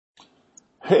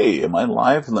Hey, am I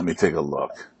live? Let me take a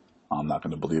look. I'm not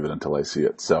going to believe it until I see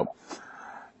it. So,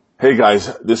 hey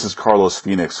guys, this is Carlos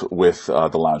Phoenix with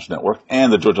the Lounge Network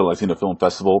and the Georgia Latino Film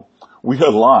Festival. We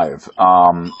are live,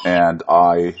 and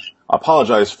I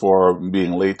apologize for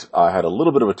being late. I had a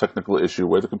little bit of a technical issue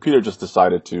where the computer just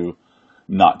decided to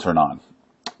not turn on.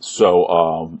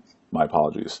 So, my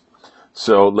apologies.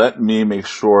 So let me make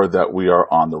sure that we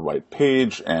are on the right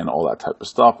page and all that type of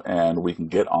stuff, and we can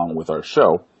get on with our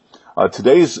show.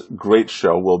 Today's great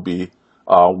show will be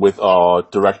with a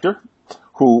director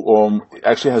who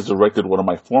actually has directed one of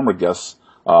my former guests,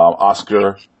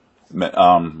 Oscar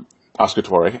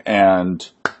Torre, and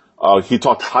he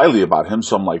talked highly about him.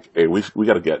 So I'm like, hey, we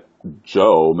got to get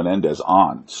Joe Menendez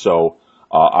on. So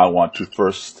I want to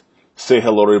first say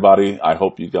hello to everybody. I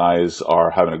hope you guys are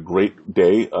having a great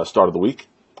day, start of the week,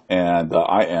 and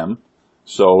I am.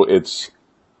 So it's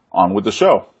on with the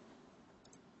show.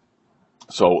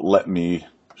 So let me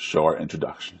show our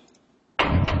introduction.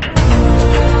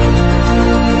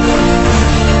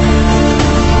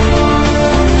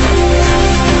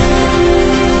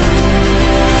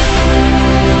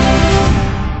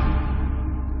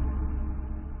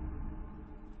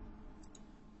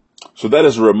 So that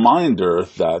is a reminder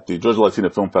that the Georgia Latino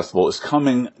Film Festival is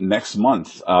coming next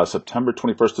month, September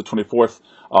 21st to 24th.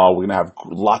 We're going to have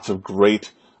lots of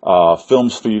great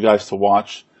films for you guys to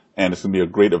watch, and it's going to be a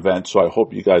great event. So I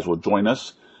hope you guys will join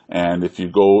us. And if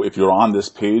you're on this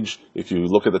page, if you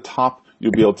look at the top,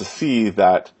 you'll be able to see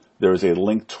that there is a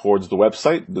link towards the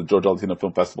website, the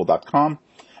GeorgiaLatinoFilmFestival.com,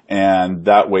 and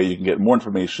that way you can get more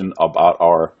information about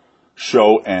our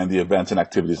show and the events and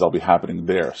activities that'll be happening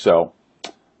there. So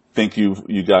thank you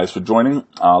guys for joining.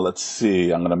 Let's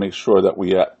see. I'm going to make sure that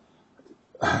we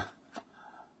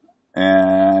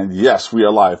and yes, we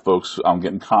are live, folks. I'm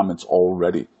getting comments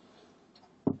already.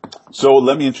 So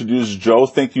let me introduce Joe.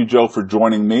 Thank you, Joe, for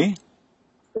joining me.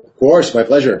 Of course, my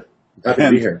pleasure. Happy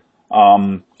to be here.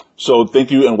 So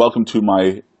thank you and welcome to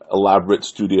my elaborate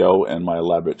studio and my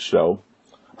elaborate show.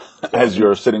 As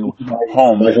you're sitting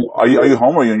home, are you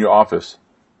home or are you in your office?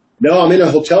 No, I'm in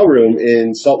a hotel room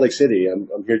in Salt Lake City. I'm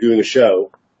here doing a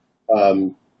show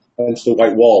against the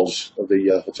white walls of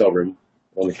the hotel room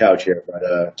on the couch here.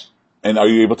 But and are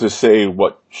you able to say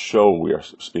what show we are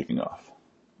speaking of?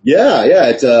 Yeah.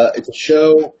 It's a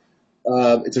show.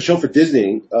 It's a show for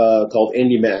Disney called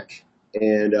Andy Mack,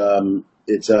 and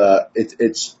it's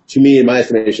to me, in my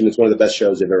estimation, it's one of the best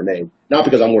shows they've ever made. Not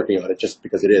because I'm working on it, just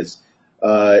because it is.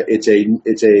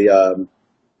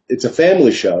 It's a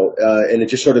family show, and it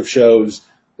just sort of shows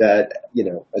that,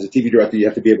 as a TV director, you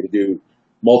have to be able to do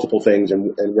multiple things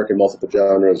and work in multiple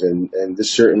genres, and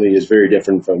this certainly is very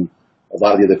different from a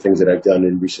lot of the other things that I've done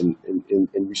in recent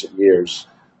years.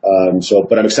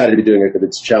 But I'm excited to be doing it because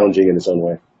it's challenging in its own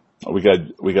way. We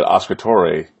got Oscar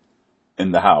Torre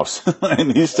in the house,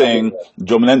 and he's saying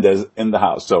Joe Menendez in the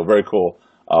house. So very cool.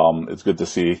 It's good to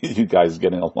see you guys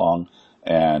getting along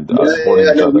and supporting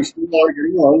each other. We still are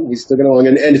getting along. We still get along.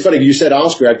 And it's funny, you said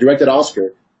Oscar. I've directed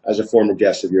Oscar as a former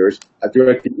guest of yours. I've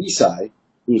directed Esai,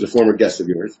 who was a former guest of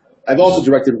yours. I've also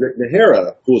directed Rick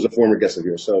Nahara, who was a former guest of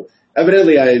yours. So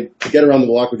evidently I get around the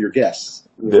block with your guests.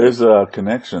 There's a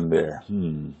connection there.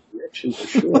 Connection for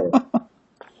sure.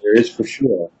 There is for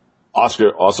sure. Oscar,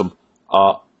 awesome.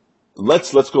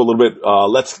 Let's go a little bit.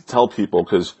 Let's tell people,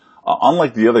 because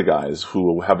unlike the other guys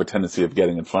who have a tendency of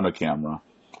getting in front of camera,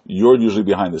 you're usually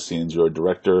behind the scenes. You're a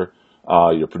director,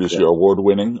 you're a producer, you're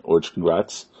award-winning, which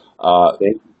congrats.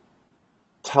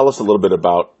 Tell us a little bit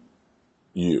about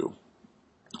you.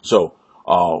 So,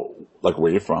 like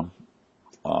where you're from,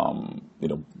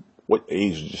 what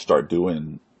age did you start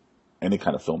doing any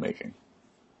kind of filmmaking?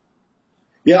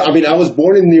 Yeah, I mean, I was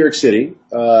born in New York City,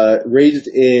 raised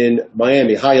in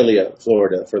Miami, Hialeah,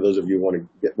 Florida, for those of you who want to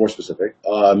get more specific.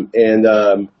 I've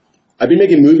been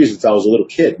making movies since I was a little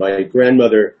kid. My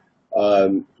grandmother,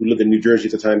 who lived in New Jersey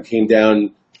at the time, came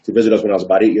down to visit us when I was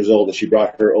about 8 years old, and she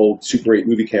brought her old Super 8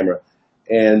 movie camera.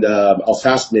 And I was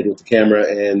fascinated with the camera,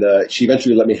 and she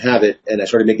eventually let me have it, and I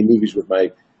started making movies with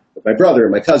my brother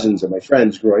and my cousins and my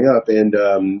friends growing up, and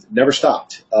never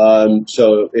stopped.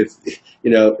 So if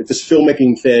this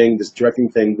filmmaking thing, this directing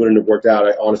thing wouldn't have worked out,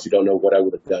 I honestly don't know what I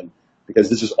would have done, because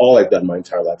this is all I've done my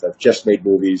entire life. I've just made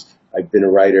movies. I've been a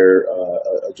writer,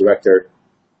 a director,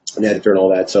 an editor, and all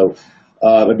that. So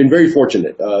I've been very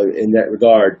fortunate in that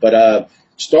regard. But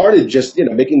started just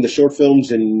making the short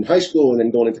films in high school and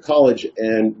then going into college,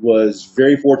 and was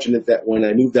very fortunate that when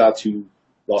I moved out to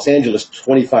Los Angeles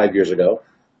 25 years ago,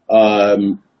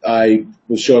 I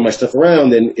was showing my stuff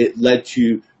around, and it led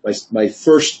to my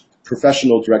first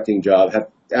professional directing job.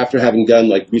 After having done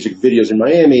like music videos in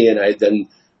Miami, and I had done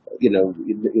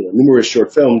numerous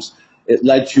short films, it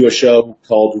led to a show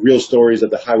called Real Stories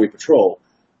of the Highway Patrol,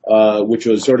 which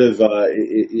was sort of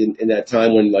in that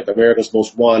time when like America's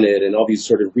Most Wanted and all these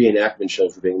sort of reenactment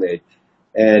shows were being made.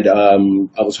 And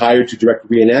I was hired to direct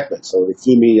reenactments. So they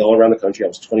flew me all around the country. I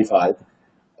was 25,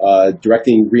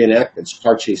 directing reenactments,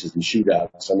 car chases and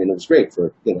shootouts. I mean, it was great for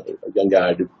a young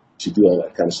guy to do all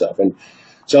that kind of stuff. And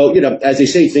so, as they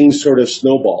say, things sort of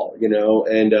snowball,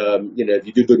 and, if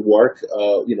you do good work,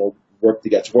 work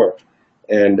begets work.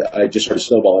 And I just started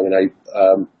snowballing. And I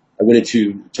went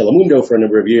into Telemundo for a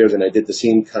number of years, and I did the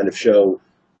same kind of show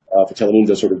for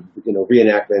Telemundo, sort of,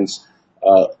 reenactments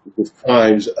with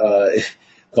crimes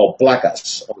called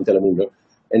Placas on Telemundo.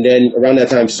 And then around that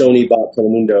time, Sony bought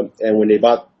Telemundo. And when they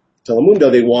bought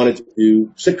Telemundo, they wanted to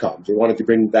do sitcoms. They wanted to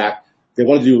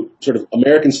do sort of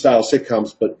American-style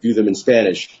sitcoms, but do them in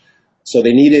Spanish. So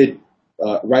they needed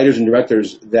writers and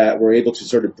directors that were able to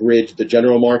sort of bridge the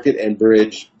general market and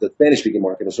bridge the Spanish-speaking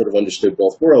market and sort of understood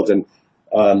both worlds. And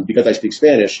because I speak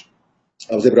Spanish,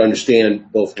 I was able to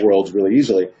understand both worlds really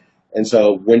easily. And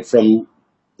so went from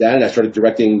that, and I started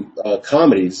directing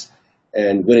comedies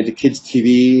and went into kids'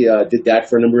 TV, did that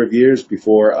for a number of years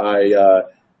before I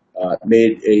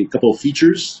made a couple of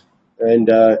features. And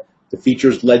the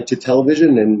features led to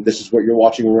television, and this is what you're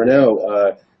watching right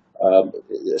now.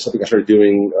 Something I started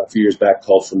doing a few years back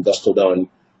called From Dusk Till Dawn,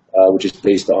 which is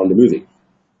based on the movie.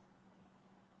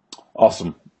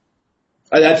 Awesome.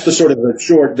 That's the sort of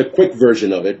the quick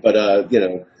version of it, but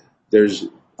there's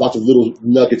lots of little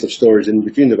nuggets of stories in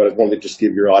between them. But I wanted to just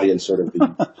give your audience sort of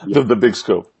the big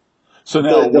scope. So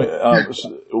now,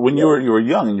 when you were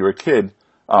young and you were a kid,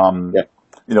 I'm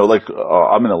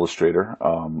an illustrator.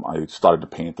 I started to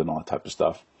paint and all that type of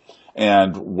stuff.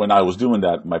 And when I was doing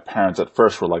that, my parents at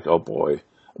first were like, "Oh boy,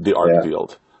 the art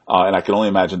field." And I can only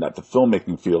imagine that the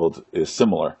filmmaking field is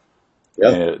similar,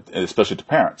 and especially to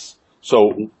parents.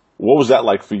 So, what was that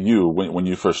like for you when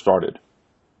you first started?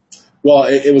 Well,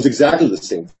 it was exactly the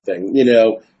same thing.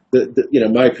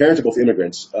 My parents are both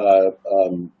immigrants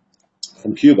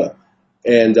from Cuba,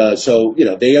 and so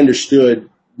they understood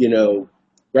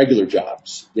regular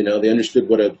jobs. They understood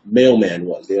what a mailman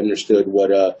was. They understood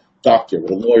what a doctor, what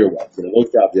a lawyer was.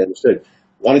 Those jobs they understood.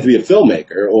 Wanted to be a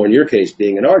filmmaker, or in your case,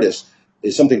 being an artist,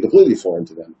 is something completely foreign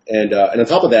to them. And on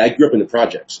top of that, I grew up in the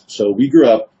projects. So we grew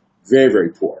up very, very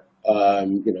poor.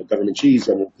 Government cheese,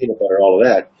 government peanut butter, all of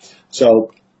that. So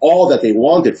all that they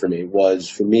wanted for me was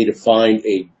for me to find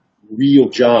a real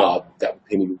job that would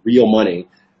pay me real money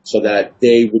so that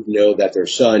they would know that their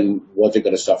son wasn't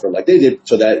going to suffer like they did,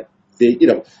 so that they,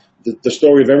 the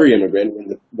story of every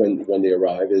immigrant when they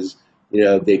arrive is,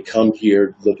 they come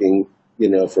here looking,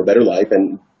 for a better life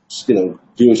and,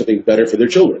 doing something better for their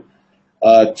children.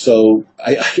 So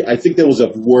I think there was a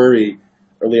worry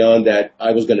early on that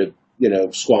I was going to,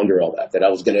 squander all that I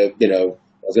was going to,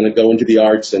 go into the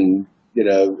arts and,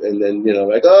 and then,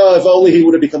 like, oh, if only he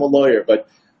would have become a lawyer. But,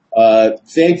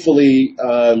 thankfully,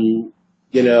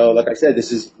 like I said,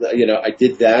 this is, I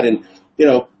did that, and, they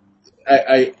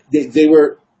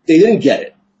didn't get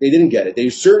it. They didn't get it. They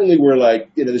certainly were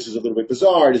like, this is a little bit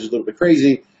bizarre. This is a little bit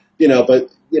crazy,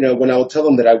 but, when I would tell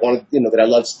them that I wanted, that I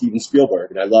loved Steven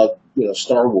Spielberg and I loved,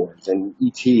 Star Wars and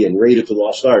E.T. and Raiders of the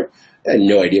Lost Ark, I had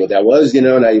no idea what that was,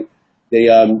 and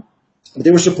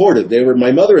they were supportive.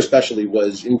 My mother especially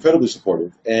was incredibly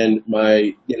supportive, and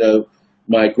my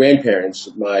grandparents,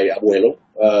 my abuelo,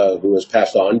 who has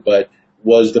passed on, but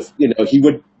was he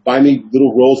would buy me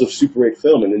little rolls of Super 8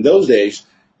 film. And in those days,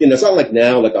 it's not like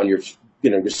now, like on your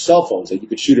cell phones, that you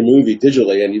could shoot a movie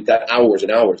digitally and you've got hours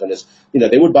and hours on this.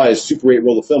 They would buy a Super 8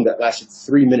 roll of film that lasted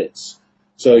 3 minutes.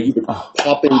 So you would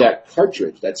pop in that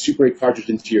cartridge, that Super 8 cartridge,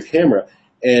 into your camera.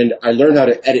 And I learned how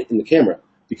to edit in the camera,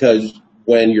 because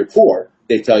when you're poor,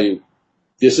 they tell you,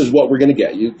 this is what we're going to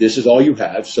get you. This is all you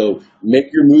have. So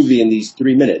make your movie in these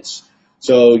 3 minutes.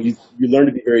 So you learn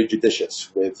to be very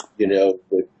judicious with your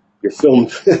film,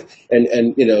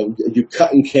 and you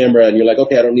cut in camera, and you're like,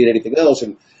 okay, I don't need anything else.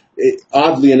 And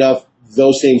oddly enough,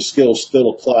 those same skills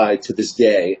still apply to this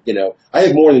day. I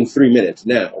have more than 3 minutes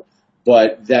now,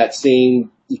 but that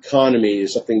same economy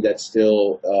is something that's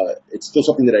still, it's still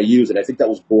something that I use. And I think that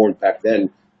was born back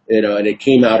then, and it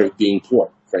came out of being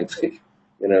poor, frankly,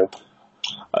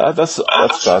 That's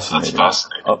fascinating.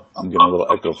 Oh, I'm getting a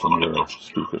little echo from your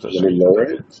speakers. Let me lower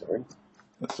it.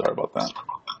 Sorry about that.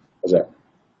 How's that?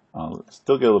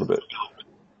 Still get a little bit.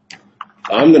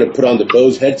 I'm going to put on the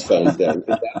Bose headphones then.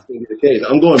 That's going to be the case.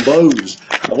 I'm going Bose.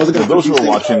 I wasn't going For those who are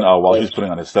watching while he's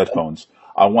putting on his headphones,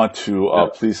 I want to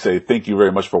please say thank you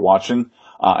very much for watching.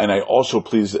 And I also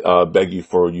please beg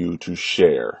you to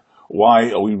share.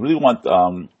 Why? We really want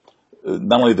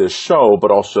not only this show,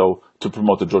 but also to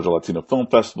promote the Georgia Latino Film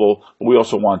Festival. But we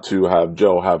also want to have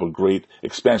Joe have a great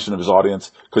expansion of his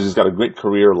audience because he's got a great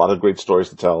career, a lot of great stories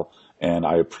to tell. And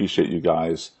I appreciate you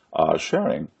guys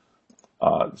sharing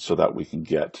so that we can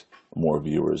get more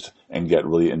viewers and get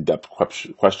really in-depth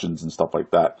questions and stuff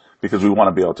like that because we want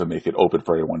to be able to make it open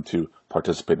for everyone to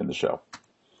participate in the show.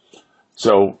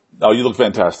 So, you look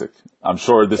fantastic. I'm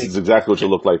sure this is exactly what you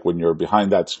look like when you're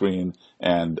behind that screen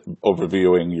and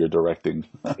overviewing your directing.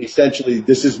 Essentially,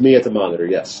 this is me at the monitor,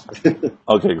 yes.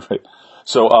 Okay, great.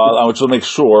 So, I want you to make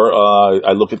sure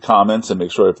I look at comments and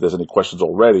make sure if there's any questions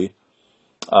already.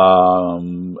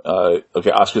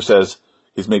 Okay, Oscar says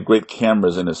he's made great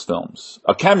cameras in his films.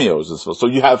 Cameos as well. So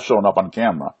you have shown up on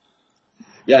camera.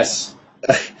 Yes.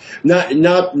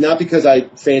 Not because I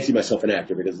fancy myself an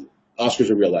actor, because Oscar's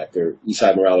a real actor.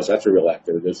 Esai Morales, that's a real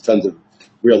actor. There's tons of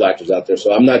real actors out there.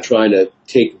 So I'm not trying to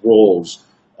take roles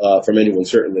from anyone,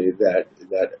 certainly, that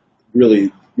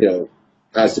really,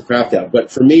 has the craft down. But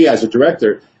for me as a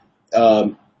director,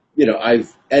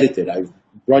 I've edited, I've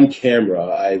run camera,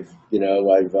 I've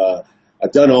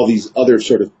done all these other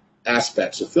sort of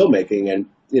aspects of filmmaking. And,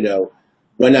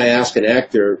 when I ask an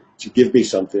actor to give me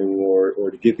something or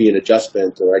to give me an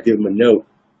adjustment or I give them a note,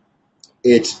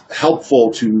 it's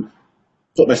helpful to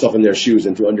put myself in their shoes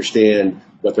and to understand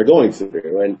what they're going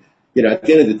through. And, at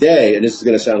the end of the day, and this is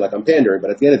going to sound like I'm pandering,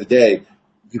 but at the end of the day,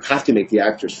 you have to make the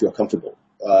actors feel comfortable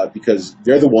because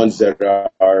they're the ones that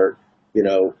are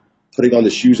putting on the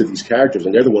shoes of these characters,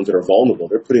 and they're the ones that are vulnerable.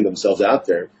 They're putting themselves out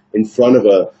there in front of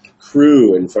a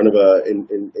crew, in front of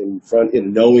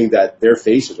knowing that their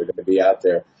faces are going to be out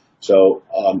there. So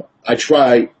I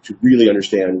try to really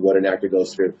understand what an actor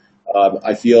goes through.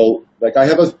 I feel like I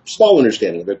have a small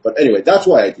understanding of it, but anyway, that's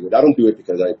why I do it. I don't do it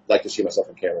because I like to see myself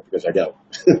on camera, because I don't.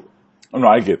 Oh, no,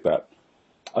 I get that.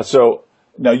 So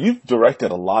now you've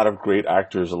directed a lot of great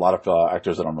actors, a lot of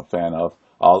actors that I'm a fan of.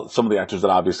 Some of the actors that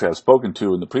obviously I've spoken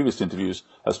to in the previous interviews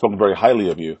have spoken very highly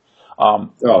of you.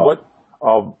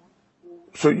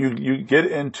 So you get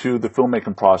into the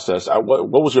filmmaking process. What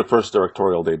was your first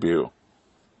directorial debut?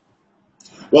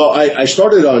 Well, I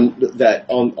started on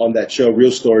that show,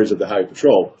 Real Stories of the Highway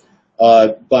Patrol.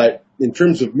 But in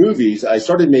terms of movies, I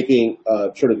started making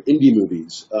sort of indie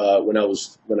movies when I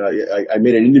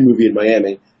made an indie movie in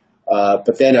Miami.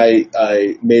 But then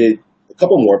I made a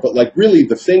couple more. But like really,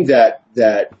 the thing that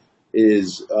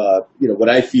is what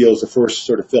I feel is the first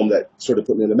sort of film that sort of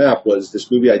put me on the map was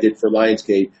this movie I did for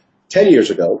Lionsgate 10 years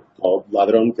ago called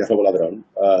Ladrón que robó ladrón,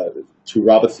 To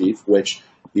Rob a Thief, which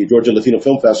the Georgia Latino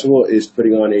Film Festival is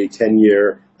putting on a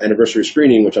 10-year anniversary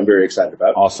screening, which I'm very excited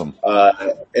about. Awesome.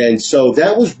 And so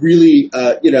that was really,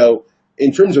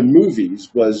 in terms of movies,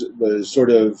 was sort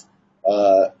of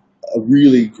a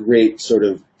really great sort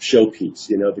of showpiece,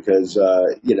 because,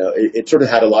 it sort of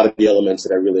had a lot of the elements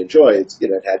that I really enjoy. It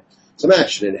had some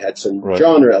action, it had some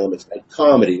genre elements, it had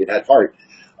comedy, it had heart.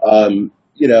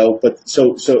 But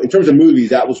so in terms of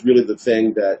movies, that was really the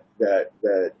thing that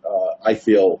I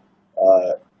feel,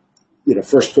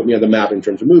 first put me on the map in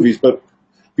terms of movies. But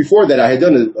before that, I had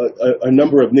done a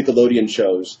number of Nickelodeon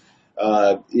shows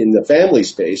in the family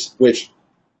space, which,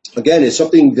 again, is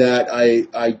something that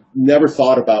I never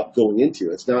thought about going into.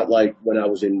 It's not like when I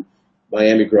was in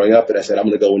Miami growing up that I said, I'm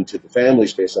going to go into the family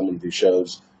space, I'm going to do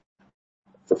shows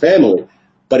for family.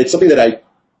 But it's something that I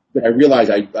realize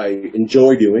I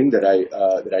enjoy doing, that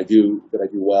I do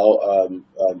well.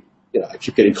 I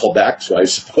keep getting called back, so I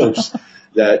suppose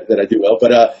that I do well.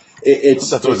 But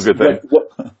that's always a good thing.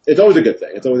 It's always a good thing.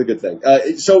 It's always a good thing.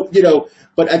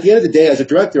 But at the end of the day, as a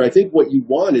director, I think what you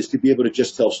want is to be able to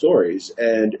just tell stories,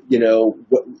 and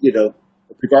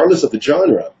regardless of the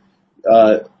genre,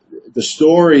 the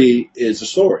story is a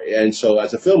story. And so,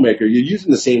 as a filmmaker, you're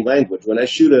using the same language. When I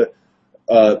shoot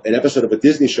an episode of a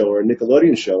Disney show or a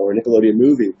Nickelodeon show or a Nickelodeon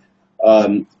movie,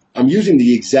 I'm using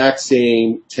the exact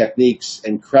same techniques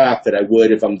and craft that I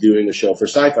would if I'm doing a show for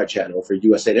Sci-Fi Channel or for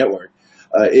USA Network,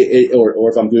 or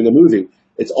if I'm doing a movie.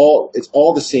 It's all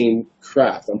the same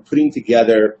craft. I'm putting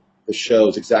together the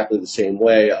shows exactly the same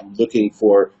way. I'm looking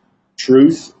for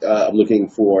truth. I'm looking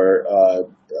for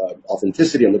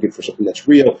authenticity. I'm looking for something that's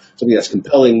real, something that's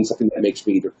compelling, something that makes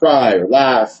me either cry or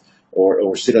laugh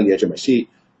or sit on the edge of my seat.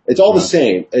 It's all the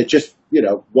same. It's just,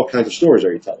 what kinds of stories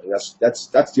are you telling? That's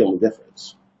the only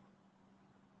difference.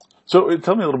 So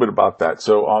tell me a little bit about that.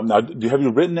 So now, have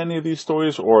you written any of these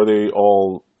stories, or are they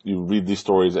all, you read these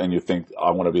stories and you think,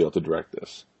 I want to be able to direct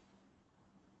this?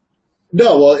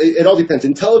 No, well, it all depends.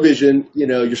 In television,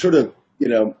 you're sort of,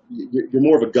 you're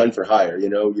more of a gun for hire.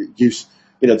 The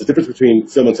difference between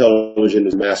film and television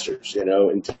is masters.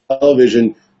 In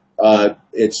television,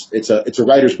 it's a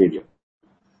writer's medium.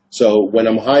 So when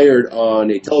I'm hired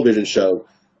on a television show,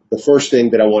 the first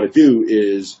thing that I want to do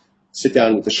is sit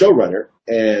down with the showrunner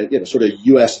and sort of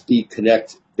USB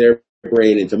connect their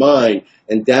brain into mine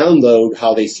and download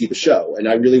how they see the show. And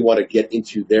I really want to get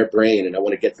into their brain and I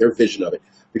want to get their vision of it,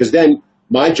 because then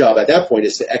my job at that point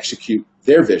is to execute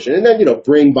their vision and then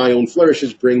bring my own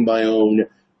flourishes, bring my own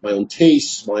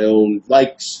tastes, my own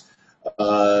likes.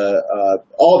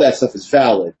 All that stuff is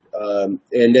valid. And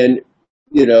then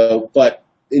but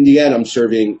in the end, I'm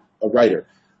serving a writer.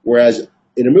 Whereas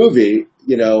in a movie,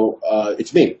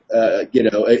 it's me.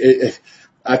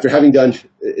 After having done,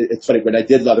 it's funny, when I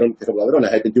did Ladrón,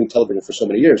 I had been doing television for so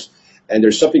many years, and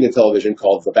there's something in television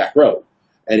called the back row.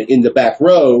 And in the back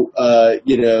row,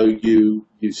 you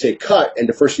say cut, and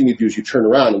the first thing you do is you turn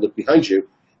around and look behind you,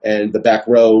 and the back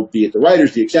row, be it the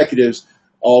writers, the executives,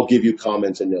 all give you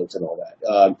comments and notes and all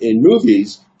that. In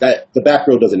movies, the back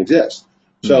row doesn't exist.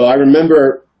 So I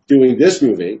remember doing this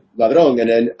movie, Ladrón, and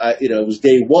then it was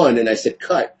day one, and I said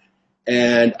cut,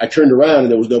 and I turned around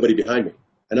and there was nobody behind me,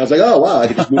 and I was like, oh wow, I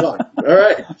can just move on. All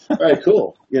right,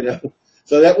 cool.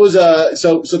 So that was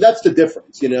so that's the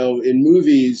difference. In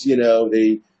movies,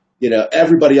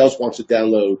 everybody else wants to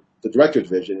download the director's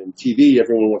vision. In TV,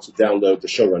 everyone wants to download the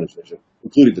showrunner's vision,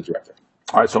 including the director.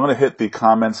 All right, so I'm going to hit the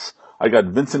comments. I got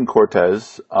Vincent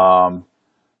Cortez.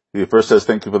 He first says,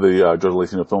 thank you for the Georgia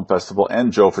Latino Film Festival,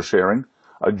 and Joe for sharing.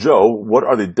 Joe, what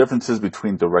are the differences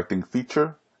between directing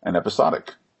feature and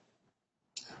episodic?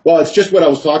 Well, it's just what I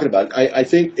was talking about. I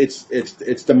think it's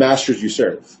the masters you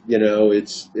serve. Again,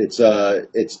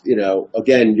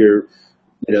 you're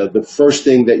the first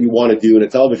thing that you want to do in a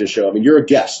television show. I mean, you're a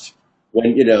guest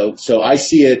so I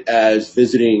see it as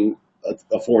visiting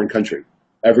a foreign country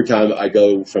every time I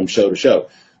go from show to show.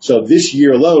 So this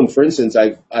year alone, for instance,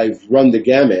 I've run the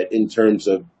gamut in terms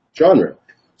of genre.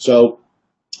 So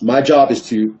my job is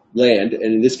to land,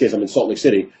 and in this case, I'm in Salt Lake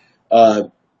City,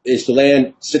 is to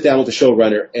land, sit down with the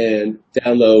showrunner, and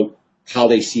download how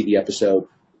they see the episode.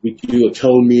 We do a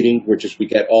tone meeting, which is we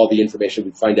get all the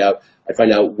information. I find out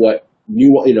what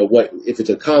if it's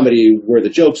a comedy, where the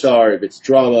jokes are, if it's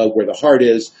drama, where the heart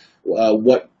is,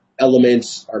 what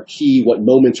elements are key, what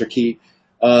moments are key.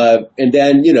 And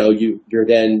then, you're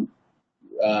then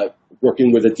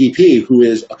working with a DP who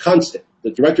is a constant.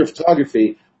 The director of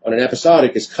photography on an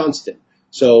episodic is constant.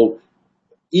 So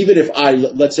even if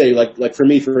let's say, like for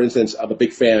me, for instance, I'm a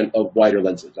big fan of wider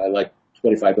lenses. I like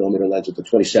 25 millimeter lenses. The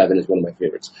 27 is one of my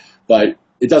favorites. But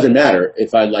it doesn't matter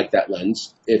if I like that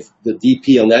lens. If the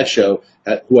DP on that show,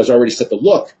 who has already set the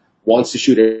look, wants to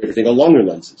shoot everything on longer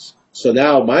lenses. So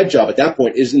now my job at that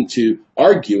point isn't to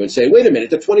argue and say, wait a minute,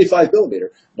 the 25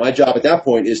 millimeter. My job at that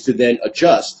point is to then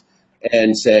adjust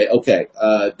and say, okay,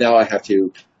 now I have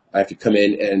to come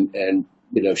in and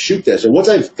shoot this. And once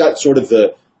I've got sort of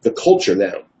the culture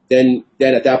down, then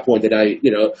at that point, then I,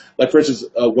 like for instance,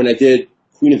 when I did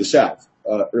Queen of the South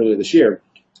earlier this year,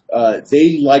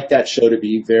 they like that show to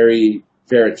be very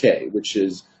verite, which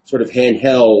is sort of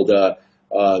handheld.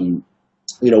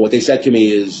 What they said to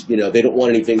me is, they don't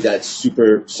want anything that's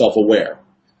super self-aware,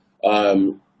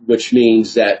 which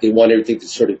means that they want everything to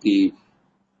sort of be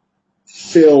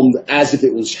filmed as if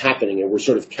it was happening, and we're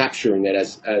sort of capturing it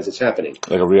as it's happening.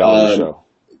 Like a reality show.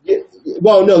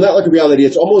 Well, no, not like a reality.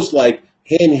 It's almost like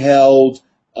handheld,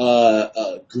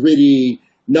 gritty,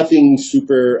 nothing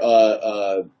super,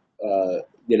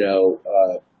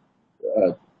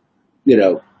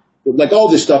 like all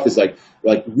this stuff is like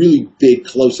really big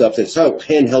close-ups. It's all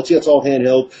handheld. See, it's all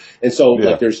handheld. And so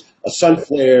like there's a sun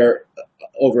flare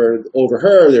over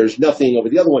her. There's nothing over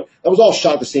the other one. That was all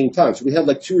shot at the same time. So we had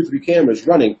like 2 or 3 cameras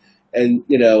running, and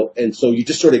and so you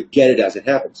just sort of get it as it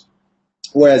happens.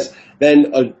 Whereas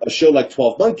then a show like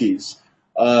 12 Monkeys,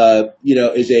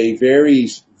 is a very,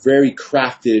 very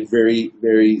crafted, very,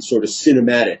 very sort of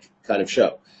cinematic kind of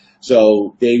show.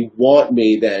 So they want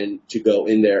me then to go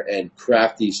in there and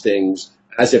craft these things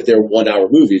as if they're 1-hour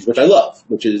movies, which I love,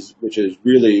 which is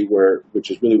really what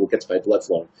gets my blood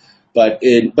flowing. But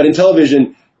in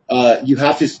television, you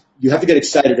have to get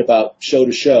excited about show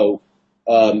to show,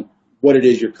 what it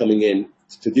is you're coming in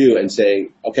to do, and say,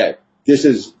 okay, this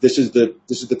is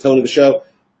the tone of the show.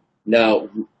 Now,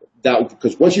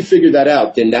 because once you figure that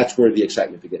out, then that's where the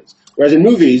excitement begins. Whereas in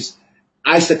movies,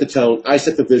 I set the tone, I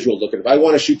set the visual look. And if I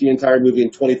want to shoot the entire movie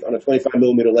on a 25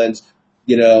 millimeter lens,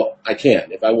 I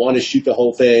can. If I want to shoot the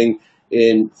whole thing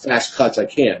in fast cuts, I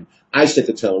can. I set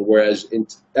the tone. Whereas in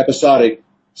episodic,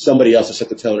 somebody else has set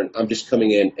the tone, and I'm just coming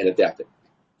in and adapting.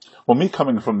 Well, me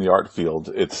coming from the art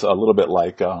field, it's a little bit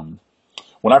like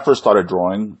when I first started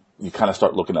drawing, you kind of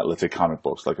start looking at, let's say, comic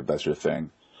books, like if that's your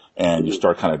thing. and you Mhm.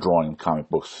 start kind of drawing comic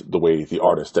books the way the Right.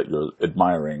 artist that you're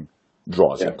admiring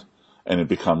draws Yeah, it, and it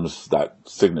becomes that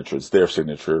signature. It's their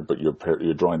signature, but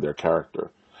you're drawing their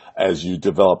character. As you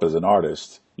develop as an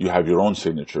artist, you have your own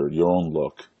signature, your own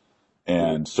look, Mhm.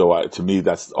 and so to me,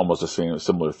 that's almost the same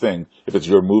similar thing. If it's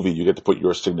your movie, you get to put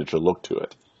your signature look to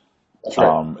it, That's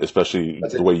right. especially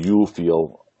That's the it. way you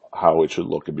feel how it should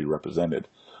look and be represented.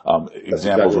 That's exactly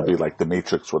Examples would right. be like The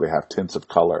Matrix, where they have tints of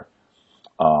color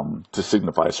to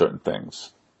signify certain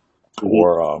things, Hmm.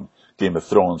 or Game of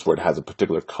Thrones, where it has a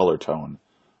particular color tone,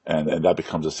 and that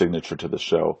becomes a signature to the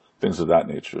show. Things of that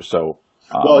nature. So,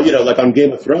 Well, um, like on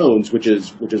Game of Thrones, which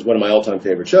is one of my all-time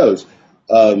favorite shows.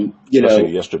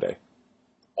 especially yesterday.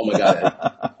 Oh my god,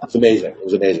 it was amazing. It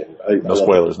was amazing. I No loved it.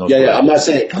 spoilers. No Yeah, yeah. I'm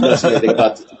spoilers. not saying anything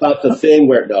about the thing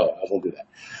where no, I won't do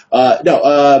that.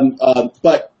 No,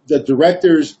 but the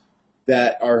directors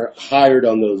that are hired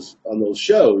on those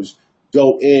shows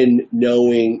go in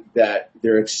knowing that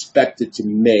they're expected to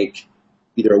make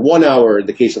either a 1 hour, in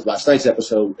the case of last night's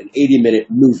episode, an 80-minute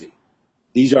movie.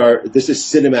 This is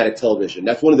cinematic television.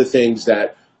 That's one of the things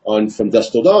that on From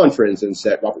Dusk Till Dawn, for instance,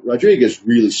 that Robert Rodriguez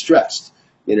really stressed.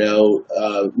 We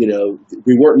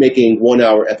weren't making 1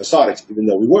 hour episodics, even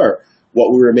though we were.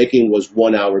 What we were making was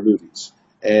 1 hour movies,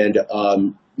 and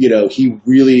he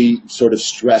really sort of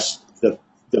stressed the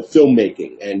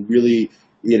filmmaking and really,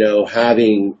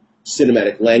 having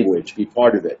cinematic language be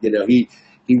part of it.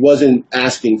 He wasn't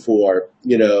asking for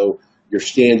your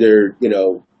standard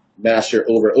master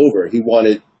over. He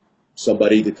wanted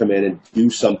somebody to come in and do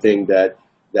something that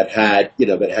had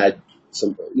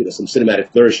some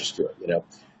cinematic flourishes to it.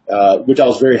 Which I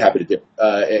was very happy to do.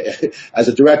 As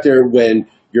a director, when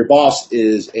your boss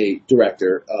is a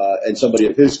director and somebody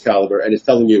of his caliber and is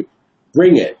telling you,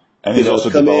 bring it, And he's also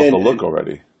come developed in. a look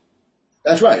already.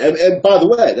 That's right. And by the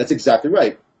way, that's exactly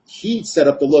right. He set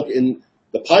up the look in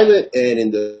the pilot and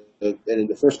in the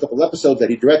first couple of episodes that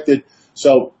he directed.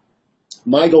 So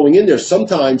my going in there,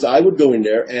 sometimes I would go in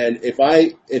there, and if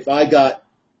I got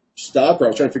stuck or I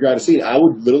was trying to figure out a scene, I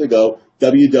would literally go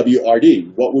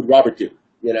WWRD. What would Robert do?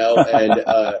 And I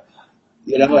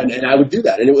would do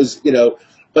that, and it was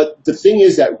But the thing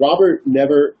is that Robert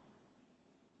never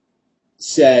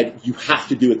said, you have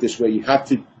to do it this way, you have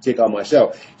to take on my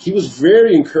show. He was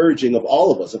very encouraging of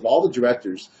all of us, of all the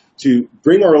directors, to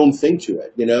bring our own thing to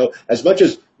it. As much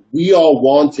as we all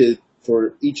wanted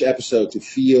for each episode to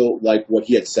feel like what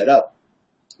he had set up,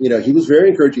 he was very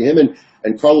encouraging. Him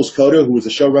and Carlos Cotto, who was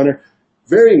the showrunner,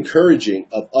 very encouraging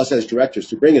of us as directors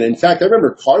to bring it. In fact, I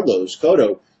remember Carlos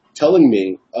Cotto telling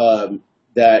me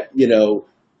that to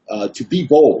be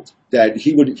bold, that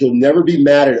he'll never be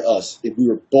mad at us if we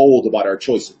were bold about our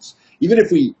choices, even if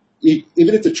the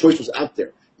choice was out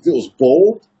there. If it was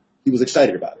bold, he was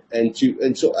excited about it. And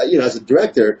so as a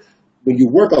director, when you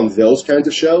work on those kinds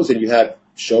of shows and you have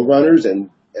showrunners and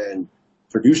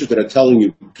producers that are telling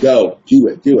you, go, do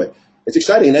it. It's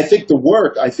exciting. And I think the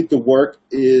work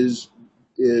is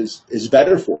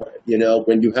better for it.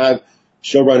 When you have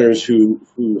showrunners who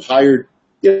hired,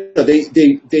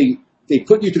 they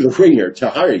put you through the ringer to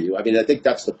hire you. I mean, I think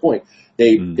that's the point.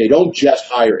 They don't just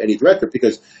hire any director,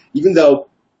 because even though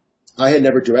I had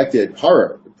never directed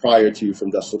horror prior to From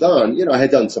Dusk Till Dawn, I had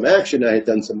done some action, I had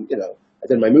done some, I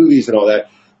did my movies and all that.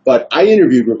 But I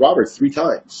interviewed with Robert 3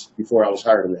 times before I was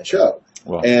hired on that show.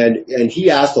 Wow. And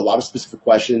he asked a lot of specific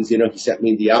questions. He sent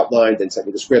me the outline, then sent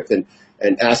me the script, and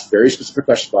asked very specific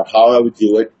questions about how I would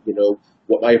do it,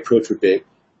 what my approach would be.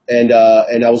 And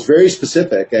I was very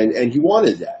specific, and he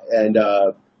wanted that. And,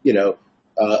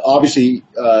 obviously,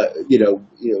 he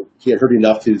had heard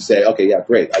enough to say, okay, yeah,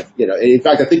 great. And in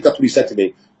fact, I think that's what he said to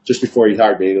me just before he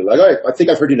hired me. He was like, all right, I think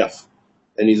I've heard enough.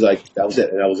 And he's like, that was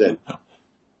it. And I was in.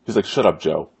 He's like, shut up,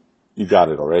 Joe. You got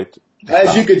it, all right?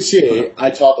 As you can see, I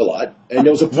talk a lot, and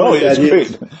there was a point No, it's that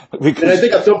great. and I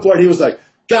think at some point he was like,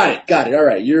 got it, all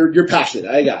right, you're passionate,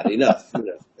 I got it, enough.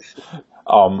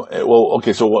 Well,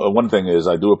 okay, so one thing is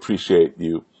I do appreciate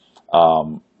you,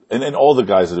 and all the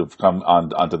guys that have come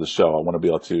onto the show. I want to be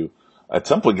able to, at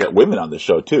some point, get women on the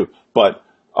show too. But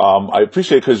I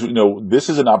appreciate it because, this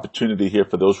is an opportunity here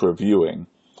for those who are viewing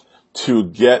to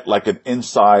get like an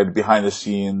inside, behind the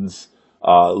scenes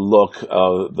look,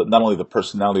 not only the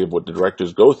personality of what the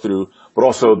directors go through, but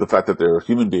also the fact that they're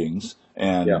human beings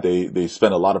and Yeah. they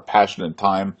spend a lot of passion and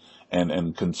time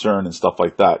and concern and stuff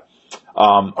like that.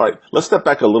 All right, let's step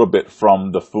back a little bit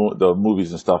from the movies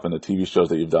and stuff and the TV shows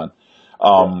that you've done,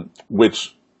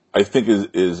 which I think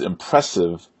is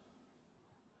impressive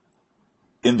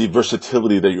in the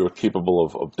versatility that you're capable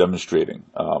of demonstrating.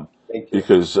 Thank you.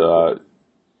 Because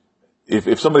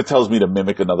if somebody tells me to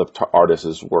mimic another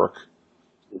artist's work,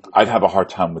 I'd have a hard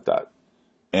time with that.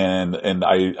 And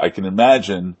I can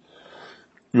imagine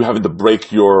you having to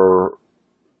break your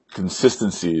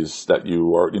consistencies that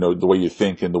you are, the way you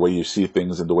think and the way you see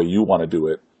things and the way you want to do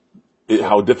it,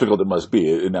 how difficult it must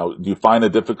be. Now, do you find a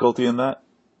difficulty in that?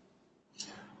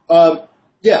 Um,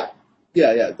 yeah,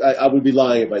 yeah. I would be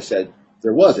lying if I said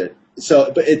there wasn't.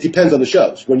 So, but it depends on the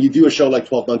shows. When you do a show like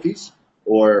 12 Monkeys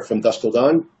or From Dusk Till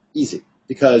Dawn, easy,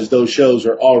 because those shows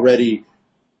are already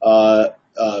uh,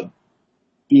 uh,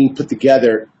 being put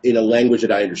together in a language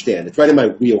that I understand. It's right in my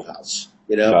wheelhouse,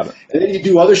 Got it. And then you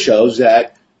do other shows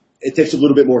that it takes a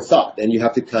little bit more thought, and you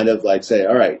have to kind of like say,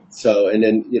 all right, so, and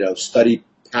then, study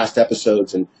past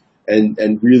episodes and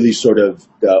really sort of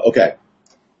go, okay,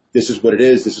 this is what it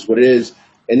is, this is what it is.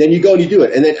 And then you go and you do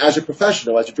it. And then as a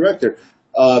professional, as a director,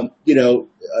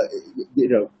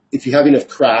 if you have enough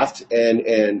craft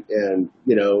then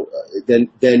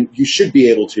you should be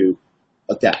able to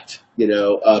adapt.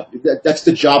 That's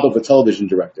the job of a television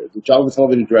director. The job of a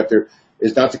television director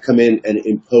is not to come in and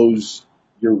impose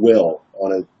your will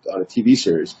on a TV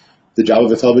series. The job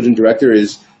of a television director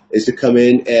is to come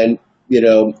in and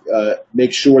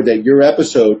make sure that your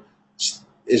episode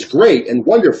is great and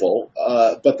wonderful,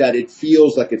 but that it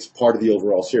feels like it's part of the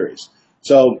overall series.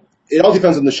 So it all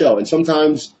depends on the show, and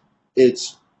sometimes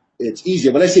it's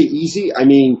easier. When I say easy, I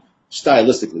mean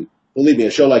stylistically. Believe me,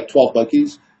 a show like 12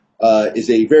 Monkeys is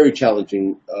a very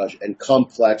challenging and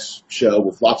complex show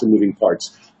with lots of moving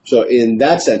parts. So in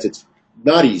that sense, it's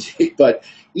not easy, but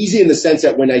easy in the sense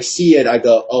that when I see it, I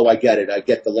go, oh, I get it. I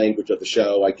get the language of the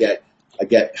show. I get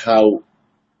how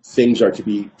things are to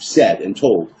be said and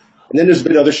told. And then there's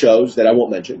been other shows that I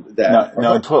won't mention.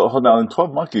 Now in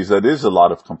 12 Monkeys, that is a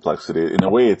lot of complexity. In a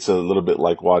way, it's a little bit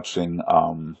like watching,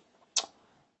 oh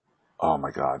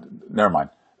my God, never mind.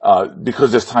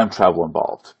 Because there's time travel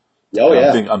involved. Oh,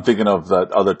 yeah. I'm thinking of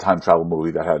that other time travel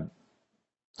movie that had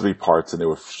 3 parts and they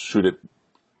would shoot it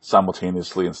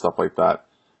simultaneously and stuff like that.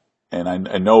 And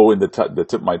I know in the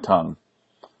tip of my tongue.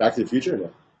 Back to the Future? No.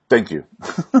 Thank you.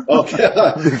 Okay.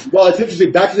 Well, it's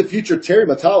interesting. Back to the Future, Terry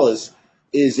Matalas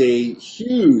is a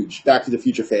huge Back to the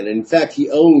Future fan. And in fact, he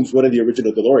owns one of the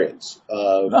original DeLoreans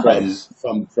Nice.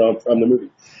 from the movie.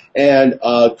 And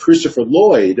Christopher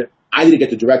Lloyd, I didn't get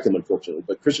to direct him, unfortunately,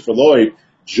 but Christopher Lloyd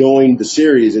joined the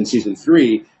series in season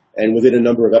 3, and within a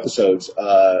number of episodes,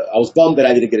 I was bummed that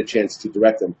I didn't get a chance to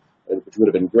direct him, which would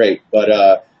have been great.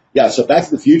 But so Back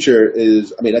to the Future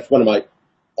is, that's one of my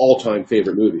all-time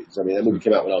favorite movies. That movie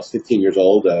came out when I was 15 years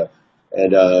old,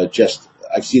 and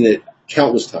I've seen it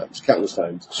countless times.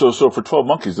 So for 12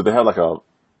 Monkeys, do they have like a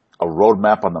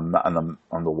roadmap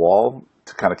on the wall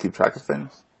to kind of keep track of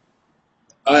things?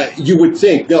 You would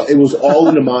think. No, it was all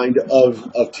in the mind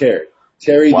of Terry.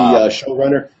 Terry, Wow. the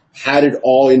showrunner, had it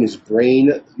all in his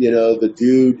brain. The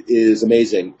dude is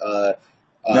amazing.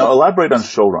 Now, elaborate on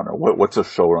showrunner. What's a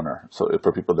showrunner? So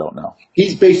for people who don't know.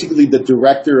 He's basically the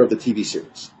director of the TV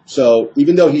series. So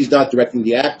even though he's not directing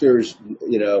the actors,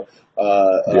 The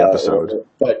episode.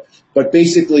 but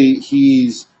basically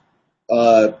he's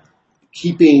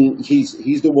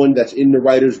he's the one that's in the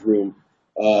writer's room,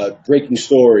 breaking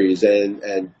stories and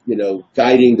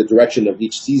guiding the direction of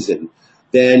each season.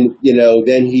 Then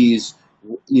he's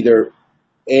either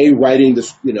writing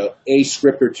this, a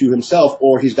script or two himself,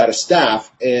 or he's got a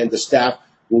staff, and the staff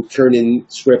will turn in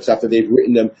scripts after they've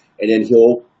written them, and then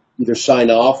he'll either sign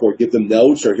off or give them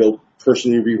notes, or he'll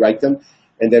personally rewrite them.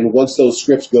 And then once those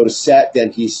scripts go to set,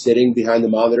 then he's sitting behind the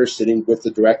monitor, sitting with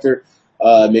the director,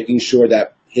 making sure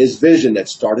that his vision that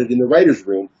started in the writer's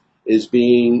room is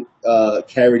being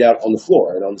carried out on the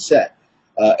floor and on the set.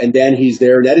 And then he's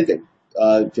there in editing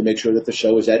to make sure that the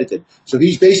show is edited. So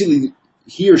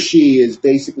he or she is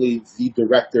basically the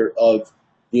director of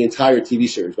the entire TV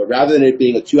series. But rather than it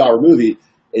being a 2-hour movie,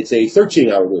 it's a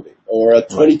 13-hour movie or a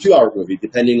 22-hour movie,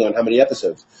 depending on how many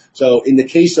episodes. So in the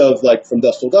case of like From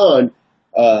Dusk Till Dawn,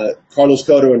 Carlos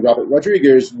Cotto and Robert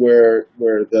Rodriguez were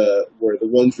the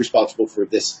ones responsible for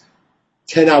this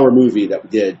 10-hour movie that we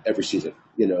did every season.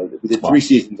 We did 3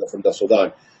 seasons of From Dusk Till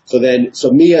Dawn. So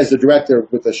me as the director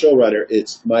with the showrunner,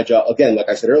 it's my job. Again, like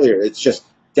I said earlier, it's just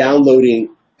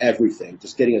downloading everything,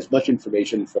 just getting as much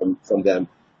information from them,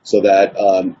 so that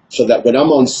when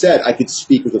I'm on set, I could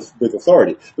speak with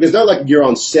authority. Because it's not like you're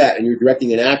on set and you're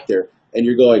directing an actor and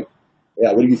you're going,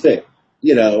 yeah, what do you think?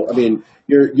 You're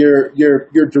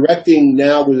directing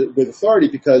now with authority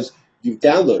because you've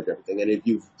downloaded everything, and if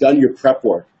you've done your prep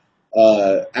work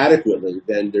adequately,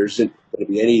 then there isn't going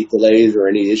to be any delays or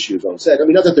any issues on set.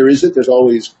 Not that there isn't. There's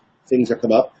always things that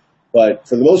come up, but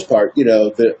for the most part,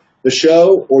 the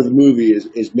show or the movie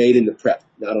is made in the prep,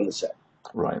 not on the set.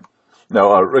 Right.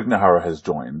 Now, Rick Nahara has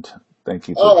joined. Thank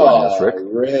you for joining us, Oh, Rick.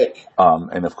 Rick.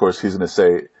 And of course, he's going to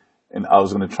say, and I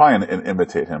was going to try and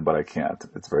imitate him, but I can't.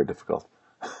 It's very difficult.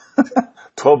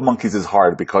 12 Monkeys is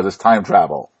hard because it's time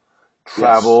travel.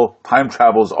 Yes. Time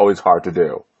travel is always hard to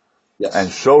do. And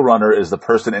Yes. showrunner is the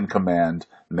person in command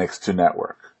next to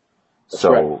network. That's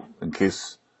right. So in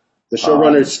case, The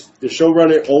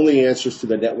showrunner only answers to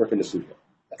the network and the studio.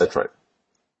 That's that's it. right.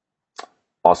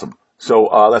 Awesome. So,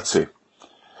 let's see.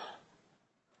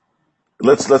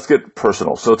 Let's get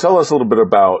personal. So tell us a little bit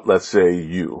about, let's say,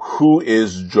 you. Who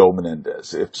is Joe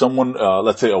Menendez? If someone,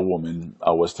 let's say a woman,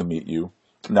 was to meet you.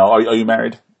 Now, are you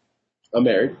married? I'm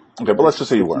married. Okay, but let's just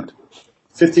say you weren't.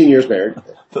 15 years married.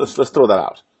 Let's throw that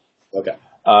out. Okay.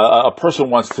 A person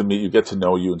wants to meet you, get to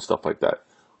know you, and stuff like that.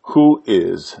 Who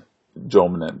is Joe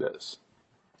Menendez?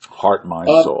 Heart, mind,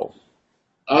 soul.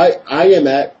 I am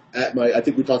at my, I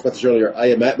think we talked about this earlier, I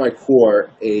am at my core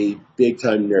a big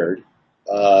time nerd,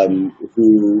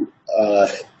 who,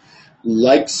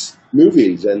 likes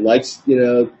movies and likes,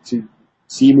 to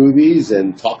see movies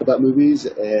and talk about movies.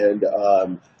 And,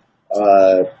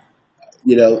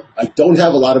 I don't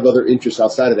have a lot of other interests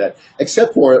outside of that,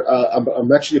 except for,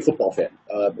 I'm actually a football fan.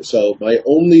 So my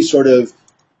only sort of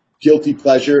guilty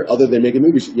pleasure other than making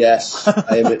movies. Yes,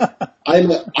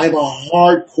 I'm a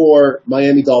hardcore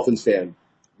Miami Dolphins fan.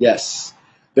 Yes,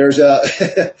 there's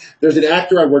a there's an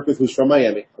actor I worked with who's from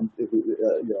Miami,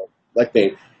 like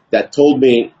me, that told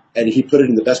me, and he put it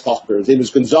in the best possible terms. His name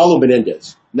is Gonzalo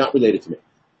Menendez, not related to me.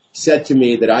 Said to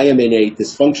me that I am in a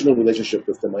dysfunctional relationship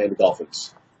with the Miami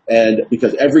Dolphins, and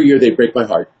because every year they break my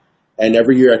heart, and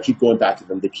every year I keep going back to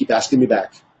them. They keep asking me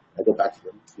back. I go back to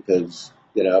them because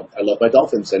I love my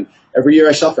Dolphins, and every year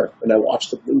I suffer and I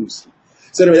watch them lose.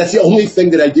 So anyway, that's the only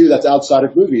thing that I do that's outside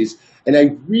of movies, and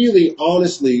I really,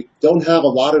 honestly, don't have a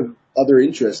lot of other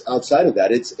interests outside of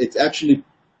that. It's actually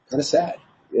kind of sad,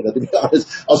 to be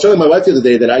honest. I was telling my wife the other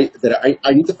day that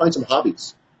I need to find some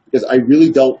hobbies because I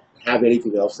really don't have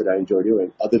anything else that I enjoy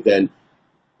doing other than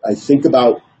I think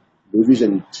about movies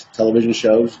and television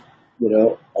shows,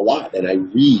 a lot, and I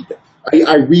read.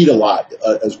 I read a lot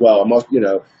as well. I'm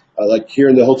also, like here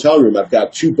in the hotel room, I've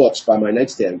got 2 books by my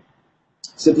nightstand,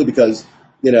 simply because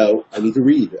I need to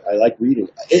read. I like reading.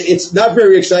 It's not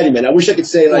very exciting, man. I wish I could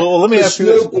say like, Well, let me ask you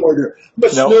this. I'm a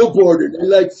snowboarder. I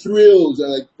like thrills. I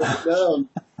like no,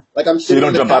 like I'm So sitting. you don't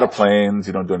on the jump out of couch. planes.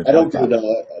 You don't do anything I don't like do that.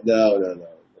 no.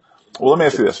 Well, let me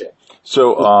ask you this.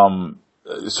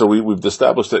 So we've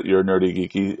established that you're nerdy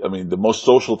geeky. I mean, the most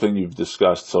social thing you've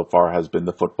discussed so far has been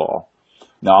the football.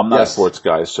 Now, I'm not a Yes. sports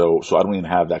guy, so I don't even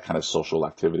have that kind of social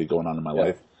activity going on in my Yeah.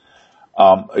 life.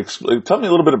 Tell me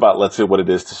a little bit about, let's say, what it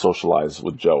is to socialize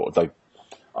with Joe, like,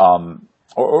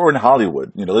 or in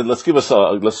Hollywood. Let's give us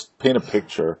let's paint a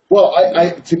picture. Well,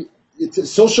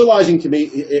 socializing to me,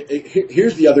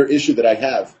 here's the other issue that I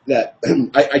have, that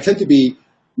I tend to be,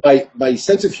 my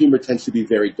sense of humor tends to be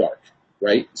very dark,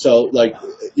 right? So like,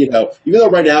 even though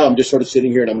right now I'm just sort of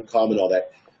sitting here and I'm calm and all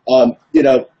that,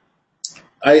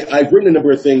 I've written a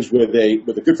number of things with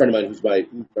a good friend of mine who's my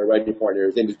writing partner.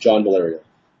 His name is John Malaria.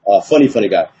 Funny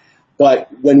guy. But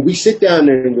when we sit down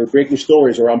and we're breaking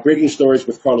stories, or I'm breaking stories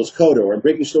with Carlos Cotto, or I'm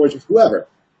breaking stories with whoever,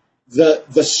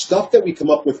 the stuff that we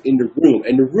come up with in the room,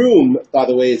 and the room, by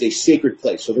the way, is a sacred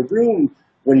place. So the room,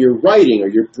 when you're writing or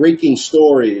you're breaking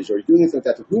stories or you're doing things like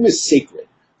that, the room is sacred.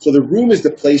 So the room is the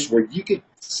place where you can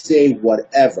say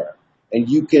whatever, and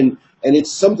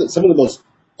it's some of the most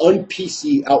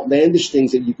un-PC, outlandish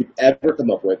things that you could ever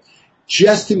come up with,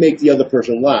 just to make the other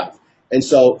person laugh. And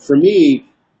so for me,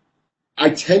 I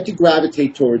tend to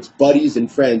gravitate towards buddies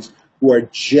and friends who are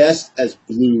just as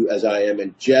blue as I am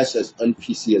and just as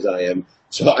un-PC as I am.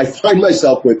 So I find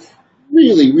myself with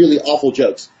really, really awful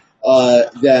jokes.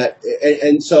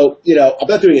 And so, I'm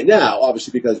not doing it now,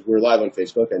 obviously, because we're live on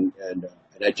Facebook and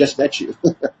I just met you.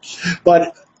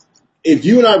 But if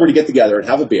you and I were to get together and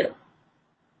have a beer,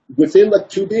 within like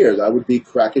 2 beers, I would be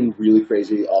cracking really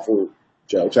crazy, awful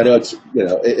jokes. I know it's,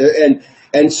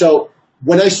 and so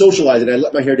when I socialize and I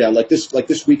let my hair down, like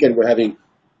this weekend, we're having,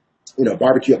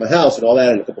 barbecue at my house and all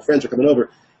that, and a couple of friends are coming over,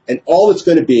 and all it's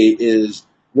going to be is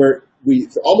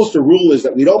almost the rule is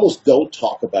that we almost don't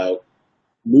talk about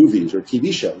movies or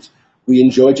TV shows. We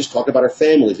enjoy just talking about our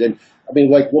families. And I mean,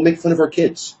 like, we'll make fun of our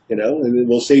kids, and then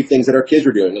we'll say things that our kids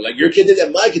are doing. And like, your kid did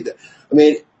that, my kid did. I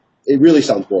mean, it really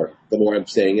sounds boring. The more I'm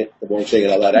saying it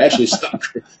out loud, I actually sound.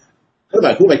 Who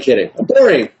am I kidding? I'm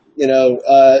boring,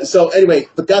 So anyway,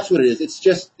 but that's what it is. It's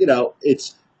just,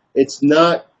 it's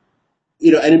not,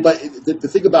 but the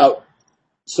thing about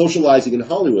socializing in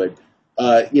Hollywood,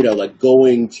 like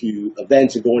going to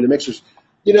events and going to mixers,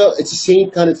 it's the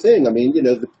same kind of thing. I mean,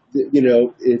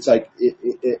 it's like,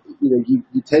 you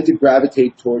tend to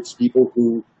gravitate towards people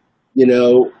who,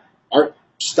 aren't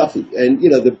stuffy. And,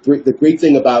 the great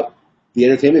thing about the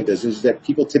entertainment business is that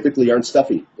people typically aren't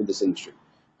stuffy in this industry.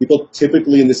 People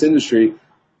typically in this industry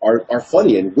are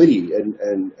funny and witty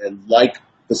and like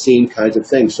the same kinds of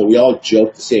things. So we all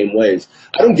joke the same ways.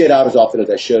 I don't get out as often as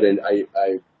I should, and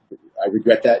I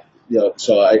regret that.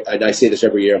 So I say this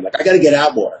every year. I'm like, I got to get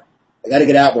out more. I got to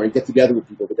get out more and get together with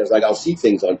people, because like I'll see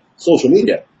things on social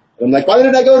media and I'm like, why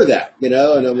didn't I go to that? And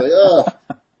I'm like,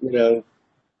 oh.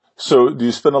 So do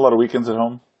you spend a lot of weekends at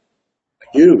home? I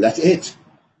do. That's it.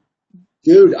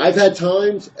 Dude, I've had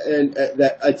times and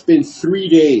that it's been 3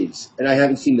 days and I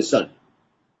haven't seen the sun.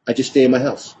 I just stay in my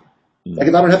house. Like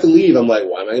if I don't have to leave, I'm like,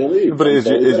 why am I going to leave? But is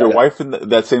your wife in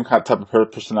that same type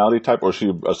of personality type, or is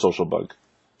she a social bug?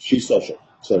 She's social,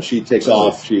 so she takes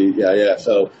off.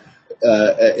 So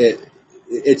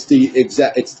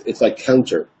it's like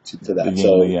counter to that.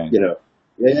 So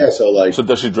So like, so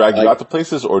does she drag you out to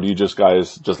places, or do you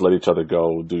guys just let each other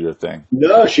go do your thing?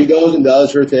 No, she goes and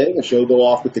does her thing, and she'll go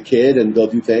off with the kid and they'll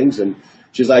do things. And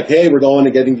she's like, hey, we're going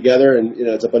and getting together, and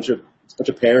it's a bunch of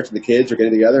parents and the kids are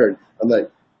getting together, and I'm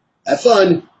like, have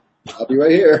fun. I'll be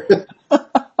right here.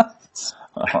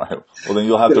 All right. Well, then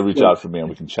you'll have to reach out for me and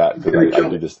we can chat,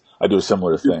 because I do a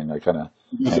similar thing. I kind of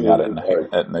hang out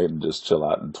at night and just chill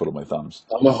out and twiddle my thumbs.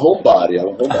 I'm a homebody.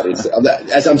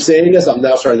 As I'm saying this, I'm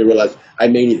now starting to realize I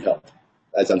may need help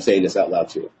as I'm saying this out loud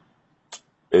to you.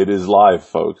 It is live,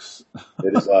 folks.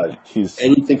 It is live. He's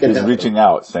happen. reaching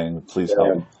out saying, please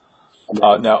help.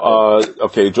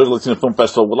 Okay, Georgia Latino Film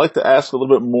Festival. Would like to ask a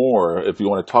little bit more, if you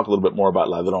want to talk a little bit more about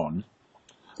Ladrón.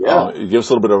 Yeah. Give us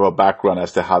a little bit of a background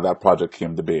as to how that project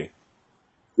came to be.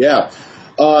 Yeah.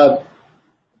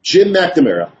 Jim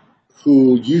McNamara,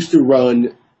 who used to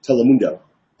run Telemundo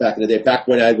back in the day, back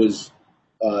when I was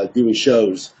doing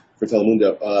shows for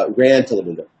Telemundo, ran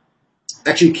Telemundo,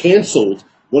 actually canceled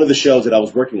one of the shows that I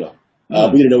was working on.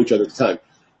 We didn't know each other at the time.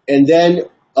 And then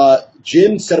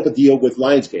Jim set up a deal with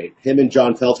Lionsgate. Him and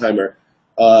John Feldheimer,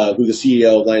 who the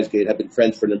CEO of Lionsgate, have been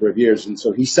friends for a number of years. And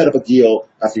so he set up a deal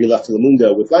after he left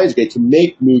Telemundo with Lionsgate to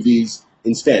make movies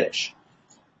in Spanish,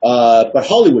 but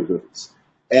Hollywood movies.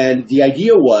 And the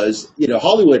idea was,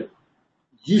 Hollywood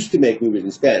used to make movies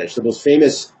in Spanish. The most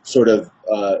famous sort of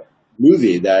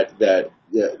movie that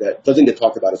doesn't get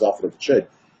talked about as often as it should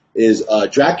is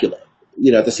Dracula.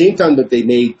 At the same time that they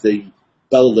made the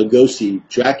Bela Lugosi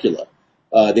Dracula,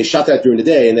 they shot that during the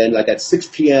day, and then like at 6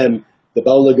 p.m. the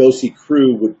Bela Lugosi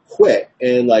crew would quit,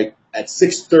 and like at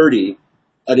 6:30,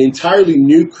 an entirely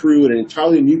new crew and an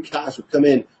entirely new cast would come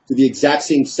in to the exact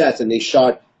same sets, and they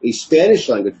shot a Spanish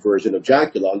language version of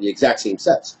Dracula on the exact same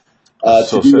sets.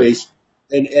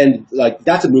 And like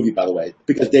that's a movie, by the way,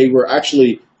 because they were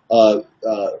actually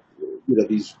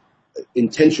these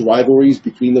intense rivalries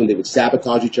between them. They would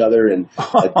sabotage each other, and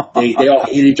they all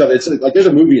hated each other. It's like there's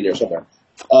a movie in there somewhere.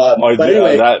 But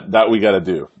anyway, that we got to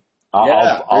do.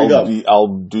 I'll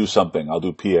do something. I'll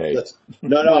do PA.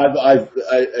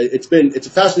 It's a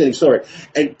fascinating story,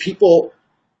 and people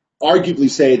arguably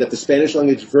say that the Spanish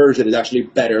language version is actually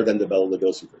better than the Bela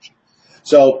Lugosi version.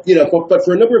 So, but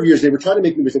for a number of years they were trying to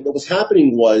make movies, and what was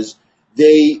happening was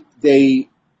they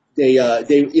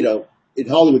in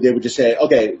Hollywood they would just say,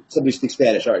 okay, somebody speaks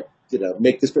Spanish, all right,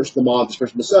 make this person the mom, this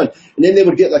person the son, and then they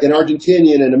would get like an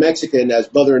Argentinian and a Mexican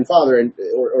as mother and father, and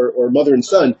or mother and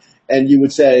son. And you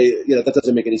would say, that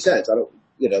doesn't make any sense.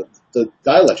 The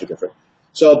dialects are different.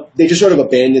 So they just sort of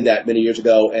abandoned that many years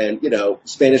ago. And,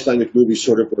 Spanish language movies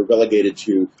sort of were relegated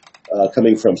to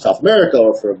coming from South America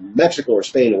or from Mexico or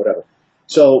Spain or whatever.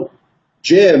 So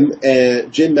Jim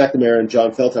McNamara and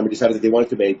John Feldheimer decided that they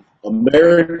wanted to make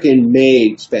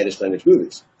American-made Spanish language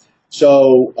movies.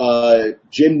 So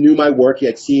Jim knew my work. He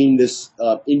had seen this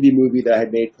indie movie that I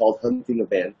had made called Hunting a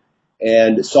Van,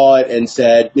 and saw it and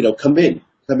said, come in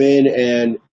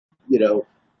and,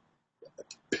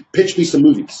 pitch me some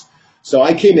movies. So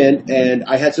I came in and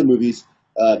I had some movies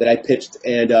that I pitched,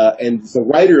 and the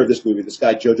writer of this movie, this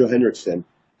guy Jojo Henriksen,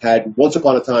 had once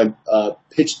upon a time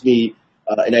pitched me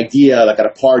an idea like at a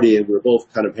party, and we were both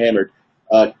kind of hammered,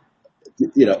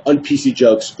 un-PC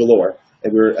jokes galore,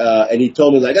 and and he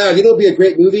told me like, it'll be a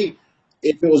great movie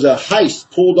if it was a heist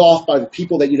pulled off by the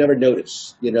people that you never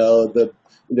notice,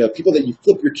 people that you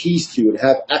flip your keys to and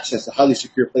have access to highly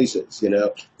secure places,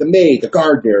 the maid, the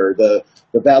gardener, the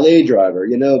valet driver,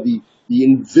 the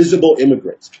invisible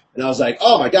immigrants. And I was like,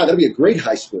 oh my God, that'd be a great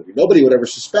heist movie. Nobody would ever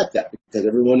suspect that because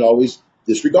everyone always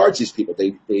disregards these people.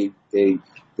 They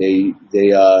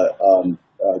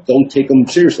don't take them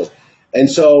seriously. And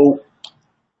so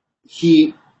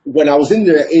when I was in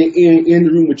there in the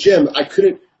room with Jim, I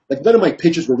couldn't, like none of my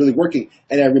pitches were really working.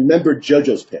 And I remembered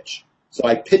JoJo's pitch. So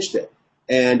I pitched it.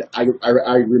 And I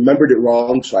remembered it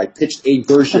wrong, so I pitched a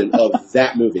version of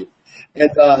that movie. And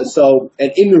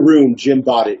and in the room, Jim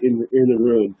bought it in the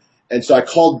room. And so I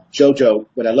called JoJo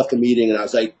when I left the meeting, and I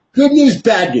was like, good news,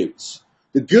 bad news.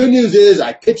 The good news is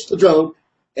I pitched the drone,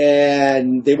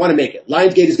 and they want to make it.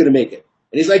 Lionsgate is going to make it.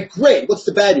 And he's like, great, what's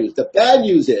the bad news? The bad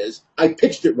news is I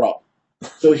pitched it wrong.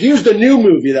 So here's the new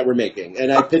movie that we're making.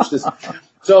 And I pitched this.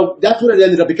 So that's what it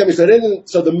ended up becoming.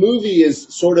 So the movie is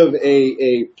sort of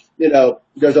there's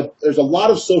a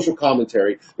lot of social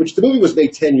commentary, which the movie was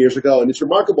made 10 years ago. And it's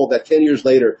remarkable that 10 years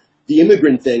later, the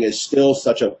immigrant thing is still it's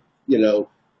at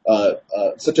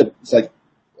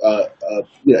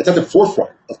the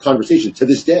forefront of conversation to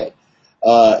this day.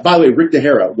 By the way, Rick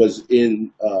D'Hara was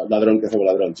in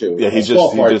Ladrón too. Yeah, he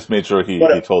just made sure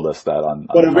he told us that on.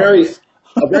 But a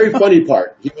very funny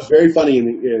part. He was very funny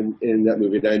in that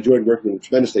movie, and I enjoyed working with him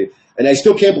tremendously. And I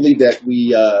still can't believe that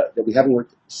we haven't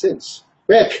worked since.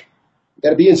 Rick, you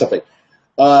got to be in something.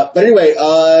 But anyway, he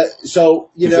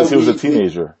was a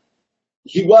teenager.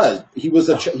 He was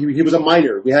a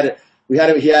minor.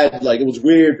 It was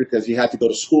weird because he had to go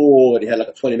to school and he had like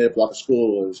a 20-minute block of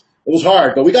school. It was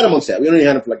hard, but we got him on set. We only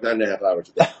had him for like 9.5 hours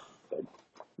a day.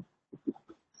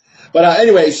 But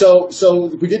anyway, so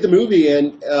we did the movie,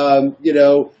 and we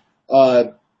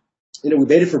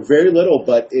made it for very little,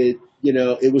 but it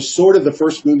was sort of the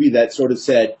first movie that sort of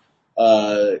said,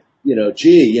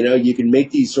 you can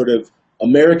make these sort of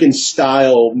American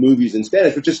style movies in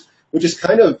Spanish, which is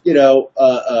kind of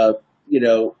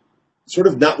sort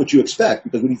of not what you expect,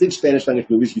 because when you think Spanish language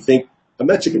movies, you think a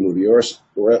Mexican movie or a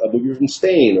movie from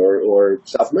Spain or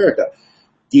South America.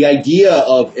 The idea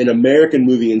of an American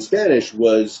movie in Spanish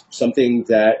was something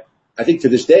that I think to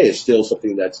this day is still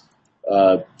something that's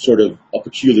sort of a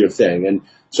peculiar thing. And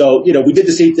so, we did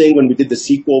the same thing when we did the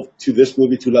sequel to this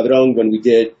movie, to Ladrón, when we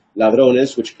did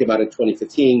Ladrones, which came out in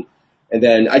 2015. And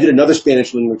then I did another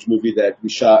Spanish language movie that we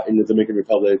shot in the Dominican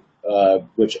Republic,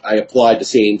 which I applied the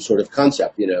same sort of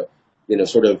concept,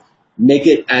 sort of make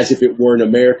it as if it were an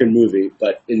American movie,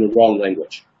 but in the wrong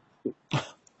language.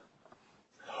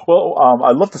 Well,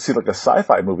 I'd love to see like a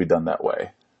sci-fi movie done that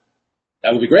way.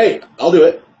 That would be great. I'll do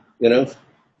it. We'll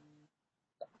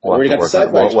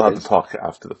have to talk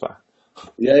after the fact.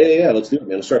 Yeah. Let's do it,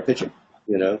 man. Let's start pitching.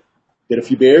 Get a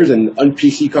few beers and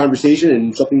un-PC conversation,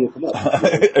 and something will come up.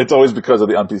 It's always because of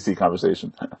the un-PC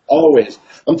conversation. Always.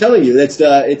 I'm telling you, it's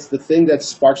the thing that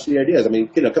sparks the ideas. I mean,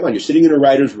 come on, you're sitting in a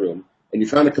writer's room and you're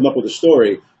trying to come up with a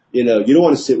story. You don't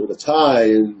want to sit with a tie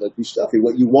and like be stuffy.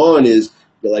 What you want is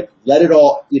let it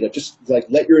all, just like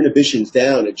let your inhibitions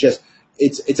down. It's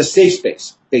a safe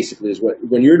space, basically, is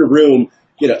when you're in a room,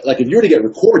 like if you were to get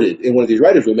recorded in one of these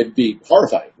writers' rooms, it'd be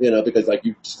horrifying, because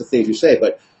just the things you say,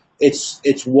 but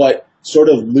it's what sort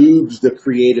of lubes the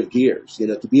creative gears,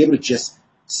 to be able to just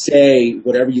say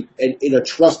whatever in a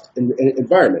trust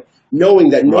environment, knowing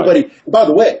that nobody, right. By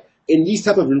the way, in these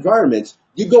type of environments,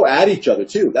 you go at each other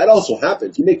too. That also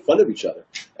happens. You make fun of each other,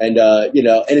 and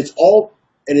and it's all.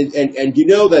 And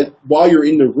that while you're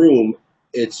in the room,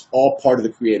 it's all part of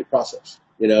the creative process,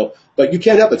 but you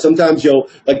can't help it. Sometimes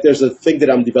there's a thing that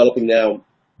I'm developing now,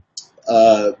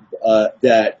 that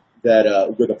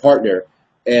with a partner,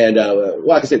 and,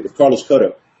 like I said, with Carlos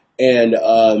Cotto, and,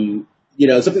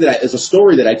 something that is a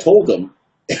story that I told him,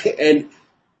 and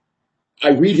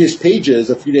I read his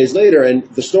pages a few days later, and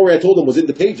the story I told him was in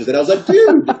the pages, and I was like,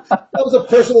 dude, that was a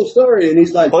personal story. And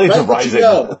he's like, write what you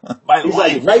know. He's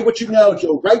like, write what you know,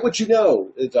 Joe, write what you know.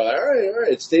 It's like, all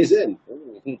right, it stays in.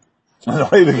 He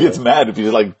gets mad if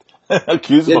you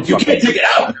accuse him of something. You can't take it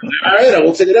out. All right, I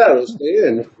won't take it out. It'll stay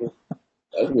in.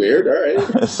 That's weird. All right.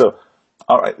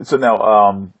 All right. So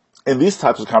now, in these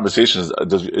types of conversations,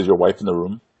 is your wife in the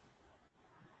room?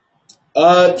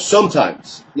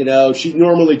 Sometimes, she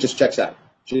normally just checks out.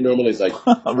 She normally is like,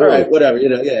 really? All right, whatever,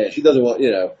 she doesn't want,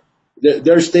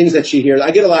 there's things that she hears.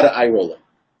 I get a lot of eye rolling.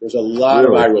 There's a lot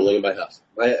of eye rolling in my house.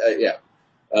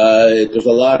 There's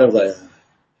a lot of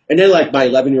and then my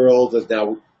 11-year-old has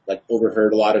now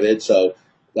overheard a lot of it. So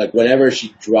whenever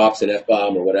she drops an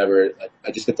F-bomb or whatever,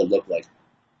 I just get to look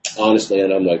honestly,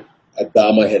 and I'm I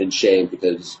bow my head in shame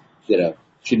because,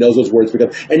 she knows those words.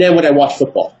 And then when I watch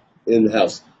football in the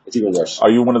house, it's even worse. Are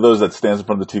you one of those that stands in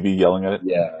front of the TV yelling at it?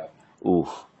 Yeah. Oof.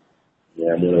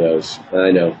 Yeah, I'm one of those. I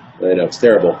know. It's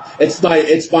terrible.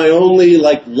 It's my only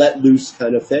let loose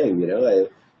kind of thing.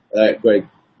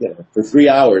 For 3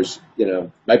 hours,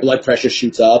 my blood pressure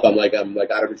shoots up. I'm out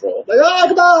of control. Oh,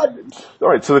 come on. All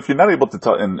right. So if you're not able to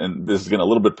tell, and this is getting a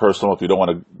little bit personal, if you don't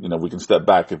want to, we can step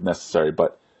back if necessary.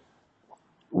 But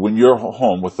when you're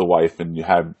home with the wife and you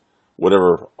have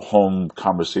whatever home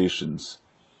conversations.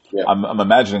 Yeah. I'm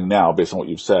imagining now, based on what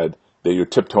you've said, that you're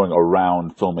tiptoeing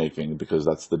around filmmaking because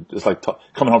it's like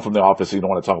coming home from the office and you don't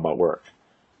want to talk about work.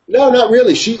 No, not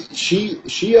really. She went to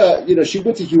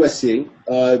USC.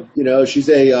 She's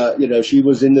she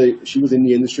was in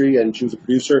the industry and she was a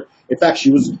producer. In fact,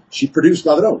 she produced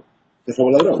Ladrón, the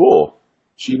film Ladrón. Cool.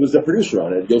 She was the producer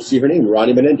on it. You'll see her name,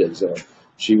 Ronnie Menendez.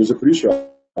 She was a producer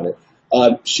on it.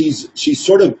 She's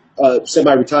sort of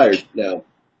semi-retired now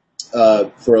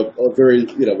for a very,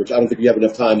 which I don't think you have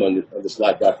enough time on this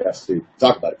live broadcast to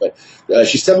talk about it. But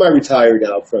she's semi-retired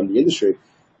now from the industry,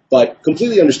 but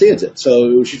completely understands it.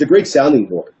 So she's a great sounding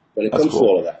board when it comes to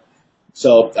all of that.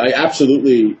 So I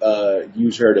absolutely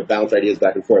use her to bounce ideas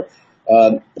back and forth.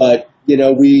 But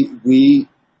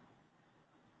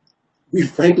we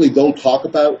frankly don't talk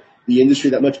about the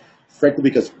industry that much, frankly,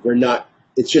 because we're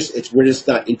just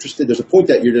not interested. There's a point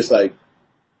that you're just like,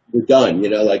 we're done,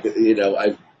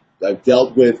 I've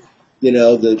dealt with,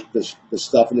 the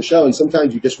stuff in the show, and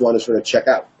sometimes you just want to sort of check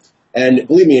out. And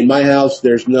believe me, in my house,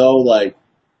 there's no like,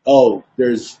 oh,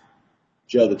 there's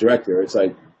Joe, the director. It's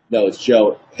like, no, it's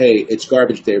Joe. Hey, it's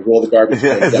garbage day. Roll the garbage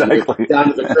down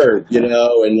to the curb,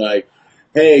 and like,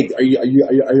 hey, are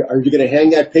you going to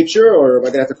hang that picture, or am I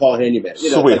going to have to call a handyman?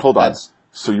 So wait, hold on.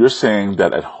 So you're saying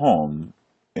that at home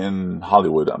in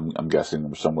Hollywood, I'm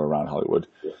guessing somewhere around Hollywood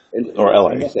or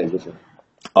LA,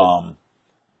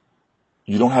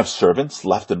 you don't have servants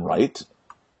left and right?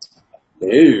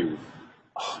 No.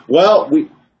 Well, we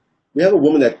have a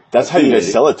woman that's how you guys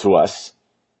sell it to us.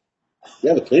 We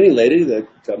have a cleaning lady that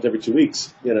comes every 2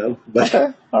 weeks, But,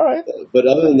 okay, all right. But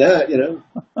other than that,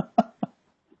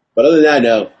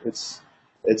 no, it's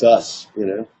us,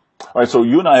 All right, so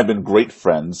you and I have been great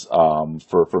friends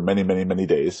for many, many, many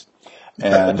days,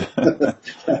 and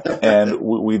and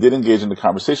we did engage in a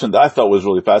conversation that I thought was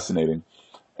really fascinating,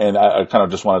 and I kind of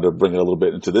just wanted to bring it a little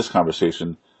bit into this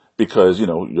conversation because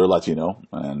you're Latino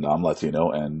and I'm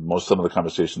Latino, and some of the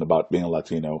conversation about being a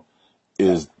Latino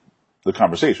is the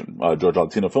conversation. Georgia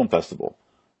Latino Film Festival,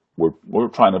 we're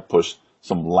trying to push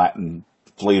some Latin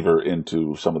flavor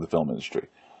into some of the film industry.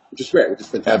 Which is great, which is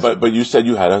fantastic. But you said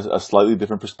you had a slightly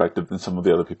different perspective than some of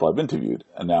the other people I've interviewed,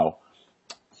 and now.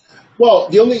 Well,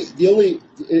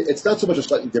 it's not so much a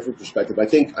slightly different perspective. I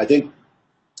think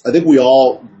we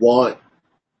all want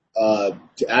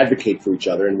to advocate for each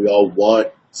other, and we all want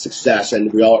success,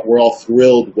 and we're all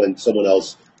thrilled when someone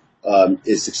else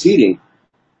is succeeding.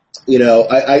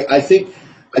 I think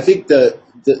the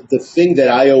thing that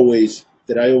I always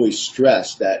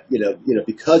stress that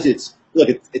because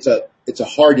it's a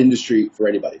hard industry for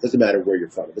anybody. It doesn't matter where you're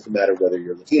from. It doesn't matter whether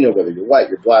you're Latino, whether you're white,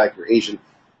 you're black, you're Asian,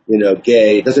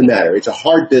 gay. It doesn't matter. It's a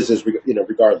hard business,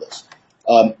 regardless.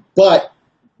 But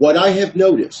what I have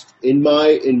noticed in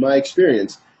my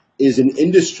experience is an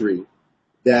industry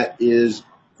that is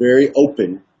very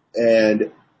open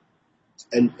and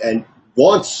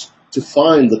wants to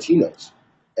find Latinos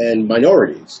and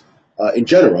minorities in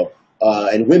general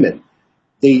and women.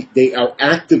 They are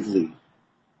actively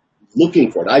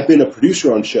looking for it. I've been a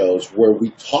producer on shows where we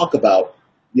talk about,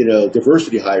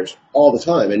 diversity hires all the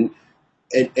time. And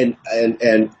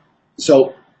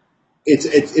so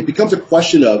it becomes a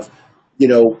question of,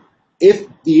 if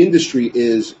the industry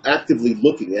is actively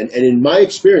looking, and in my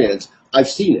experience, I've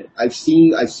seen it. I've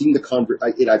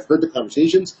heard the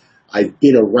conversations. I've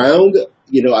been around,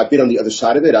 I've been on the other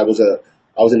side of it. I was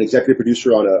an executive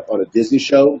producer on a Disney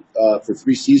show, for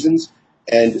 3 seasons.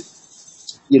 And,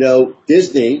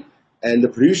 Disney and the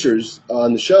producers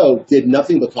on the show did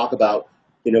nothing but talk about,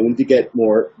 we need to get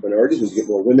more minorities, we need to get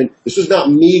more women. This was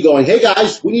not me going, hey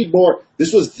guys, we need more.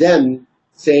 This was them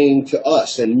saying to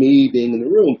us and me being in the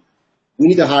room, we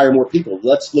need to hire more people.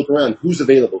 Let's look around. Who's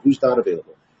available? Who's not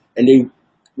available? And they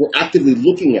were actively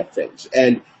looking at things.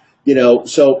 And,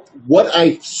 so what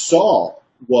I saw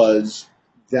was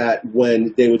that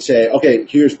when they would say, okay,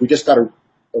 we just got a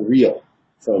reel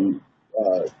from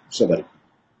somebody.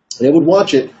 And they would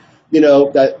watch it,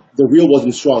 that the reel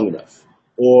wasn't strong enough,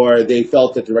 or they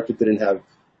felt that the director didn't have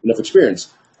enough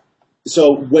experience.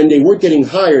 So when they weren't getting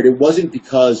hired, it wasn't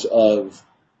because of,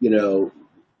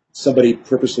 somebody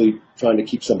purposely trying to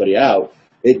keep somebody out.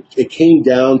 It came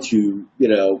down to,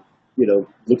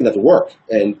 looking at the work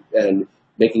and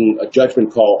making a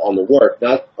judgment call on the work,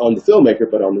 not on the filmmaker,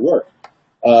 but on the work,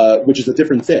 which is a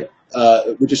different thing,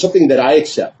 which is something that I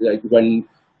accept. Like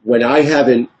when I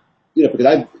haven't, because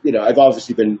I've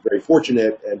obviously been very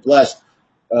fortunate and blessed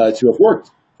to have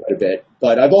worked quite a bit,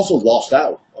 but I've also lost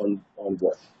out on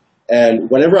work. And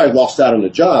whenever I've lost out on a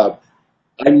job,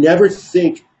 I never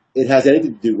think it has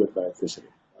anything to do with my ethnicity.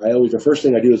 The first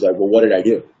thing I do is like, well, what did I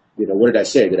do? what did I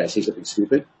say? Did I say something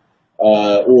stupid?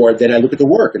 Or then I look at the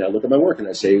work and I look at my work and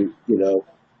I say,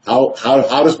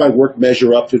 how does my work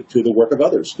measure up to the work of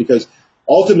others? Because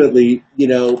ultimately,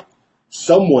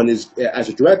 someone is, as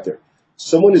a director,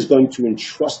 someone is going to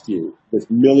entrust you with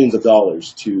millions of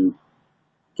dollars to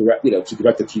direct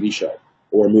a TV show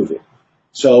or a movie.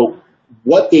 So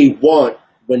what they want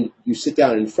when you sit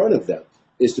down in front of them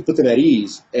is to put them at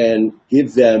ease and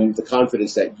give them the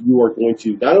confidence that you are going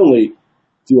to not only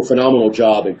do a phenomenal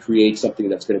job and create something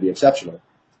that's going to be exceptional,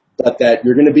 but that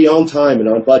you're going to be on time and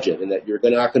on budget, and that you're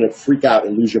not going to freak out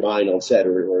and lose your mind on set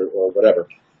or whatever.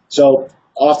 So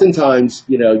oftentimes,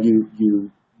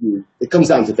 it comes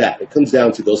down to that. It comes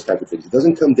down to those type of things. It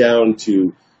doesn't come down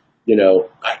to,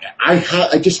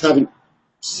 I just haven't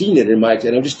seen it and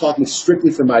I'm just talking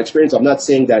strictly from my experience. I'm not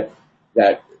saying that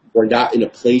we're not in a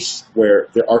place where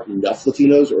there aren't enough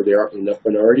Latinos or there aren't enough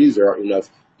minorities, there aren't enough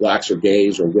blacks or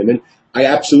gays or women. I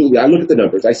look at the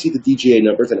numbers. I see the DGA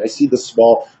numbers, and I see the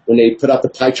small, when they put out the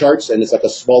pie charts and it's like a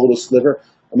small little sliver.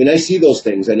 I mean, I see those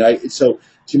things. So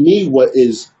to me, what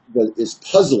is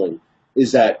puzzling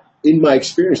is that in my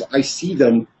experience, I see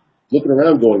them looking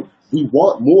around going, we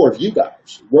want more of you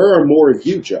guys. Where are more of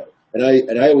you, Joe? And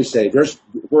I always say,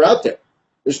 we're out there.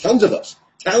 There's tons of us.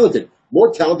 Talented.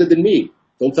 More talented than me.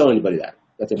 Don't tell anybody that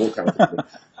they're more talented than me.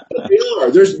 But they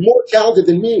are. There's more talented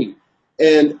than me.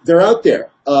 And they're out there.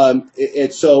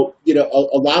 So,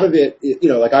 a lot of it,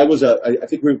 like I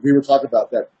think we were talking about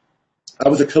that. I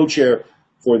was a co-chair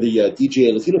for the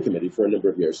DGA Latino Committee for a number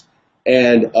of years.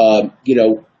 And,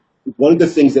 one of the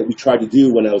things that we tried to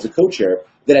do when I was a co-chair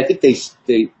that I think they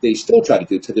still try to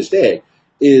do to this day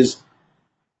is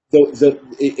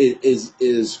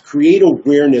create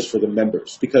awareness for the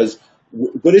members. Because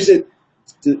what is it?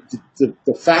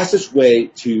 The fastest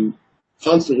way to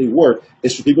constantly work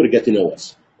is for people to get to know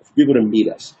us, for people to meet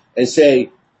us and say,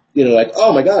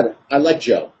 oh my God, I like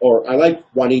Joe, or I like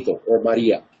Juanito or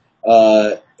Maria.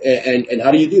 And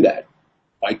how do you do that?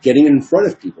 By getting in front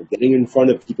of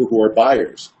people who are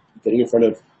buyers, getting in front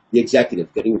of the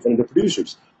executive, getting in front of the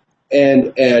producers,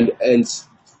 and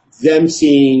them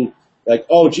seeing like,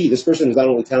 oh, gee, this person is not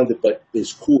only talented, but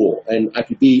is cool. And I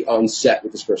could be on set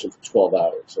with this person for 12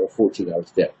 hours or 14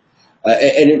 hours a day.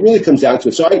 And it really comes down to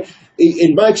it. So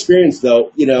in my experience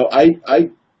though, I'm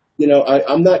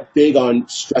not big on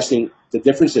stressing the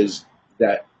differences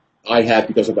that I have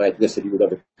because of my ethnicity with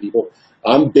other people.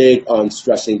 I'm big on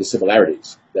stressing the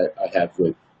similarities that I have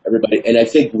with everybody. And I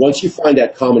think once you find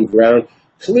that common ground,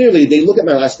 clearly they look at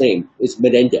my last name. It's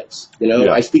Menendez.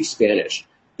 Yeah. I speak Spanish.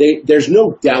 There's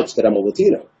no doubts that I'm a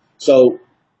Latino. So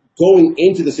going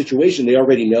into the situation, they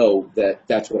already know that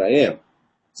that's what I am.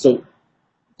 So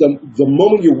the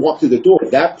moment you walk through the door,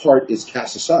 that part is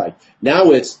cast aside. Now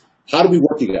it's, how do we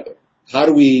work together? How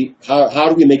do we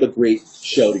make a great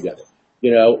show together?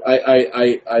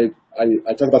 I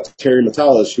talk about Terry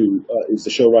Matalas, who is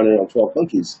the showrunner on 12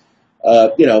 Monkeys.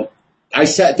 I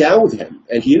sat down with him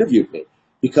and he interviewed me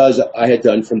because I had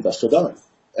done From Dusk Till Dawn.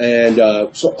 And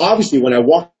so obviously when I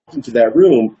walked into that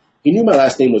room, he knew my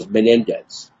last name was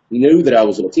Menendez. He knew that I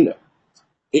was a Latino.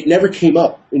 It never came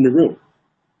up in the room.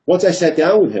 Once I sat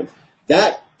down with him,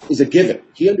 that is a given.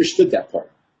 He understood that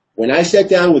part. When I sat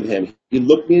down with him, he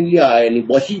looked me in the eye, and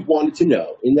what he wanted to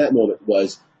know in that moment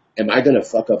was, am I going to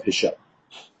fuck up his show?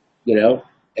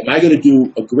 Am I going to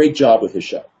do a great job with his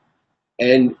show?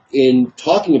 And in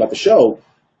talking about the show,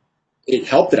 it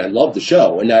helped that I loved the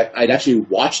show, and I'd actually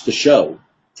watched the show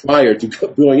prior to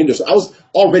going into it. So I was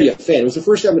already a fan. It was the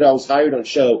first time that I was hired on a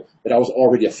show that I was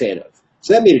already a fan of.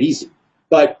 So that made it easy.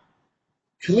 But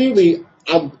clearly,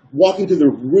 I'm walking through the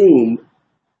room,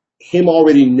 him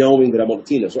already knowing that I'm a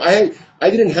Latino. So I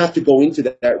didn't have to go into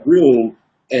that room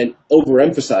and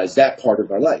overemphasize that part of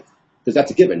my life, because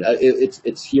that's a given.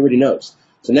 He already knows.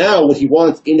 So now what he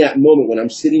wants in that moment when I'm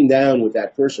sitting down with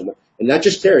that person, and not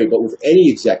just Terry, but with any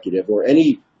executive or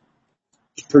any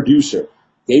producer,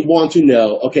 they want to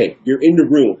know, okay, you're in the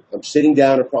room. I'm sitting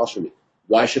down across from you.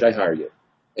 Why should I hire you?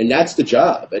 And that's the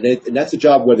job. And that's the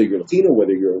job whether you're Latino,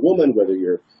 whether you're a woman, whether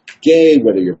you're gay,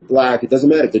 whether you're black. It doesn't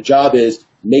matter. The job is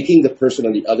making the person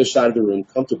on the other side of the room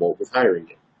comfortable with hiring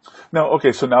you. Now,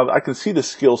 okay, so now I can see the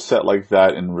skill set like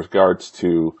that in regards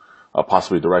to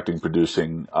possibly directing,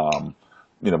 producing,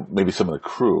 maybe some of the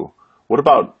crew. What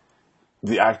about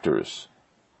the actors?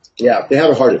 Yeah, they have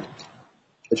it harder.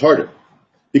 It's harder.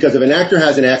 Because if an actor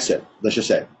has an accent, let's just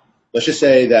say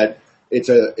that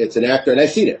it's an actor, and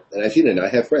I've seen it, and I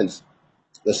have friends.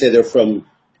 Let's say they're from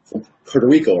Puerto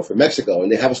Rico or from Mexico, and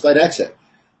they have a slight accent.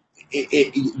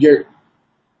 It's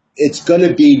going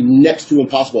to be next to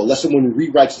impossible unless someone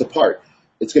rewrites the part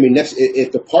It's going to be next.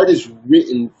 If the part is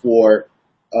written for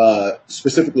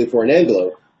specifically for an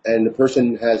Anglo, and the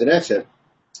person has an accent,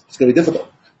 it's going to be difficult.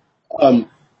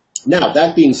 Now,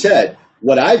 that being said,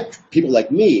 people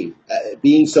like me,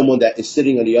 being someone that is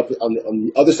sitting on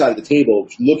the other side of the table,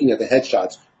 looking at the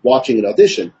headshots, watching an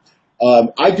audition,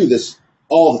 I do this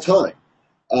all the time.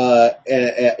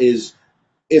 Is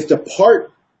if the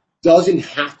part doesn't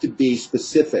have to be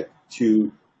specific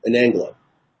to an Anglo,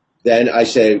 then I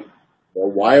say,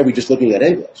 well, why are we just looking at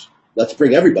Anglos? Let's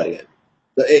bring everybody in.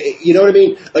 You know what I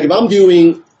mean? Like if I'm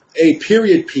doing a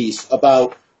period piece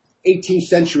about 18th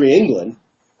century England,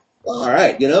 all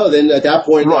right, then at that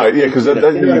point, right? Yeah, because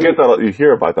you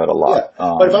hear about that a lot.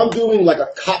 Yeah. But if I'm doing like a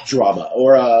cop drama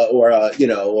or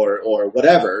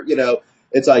whatever,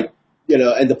 it's like,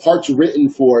 and the part's written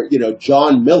for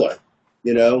John Miller,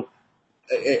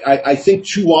 I think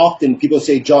too often people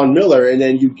say John Miller, and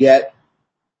then you get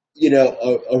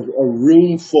a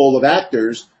room full of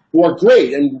actors who are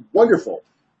great and wonderful,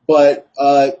 but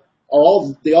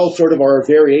they all sort of are a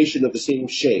variation of the same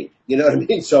shade. You know what I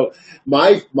mean? So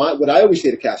what I always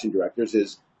say to casting directors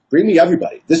is, bring me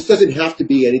everybody. This doesn't have to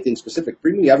be anything specific.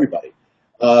 Bring me everybody.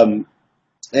 And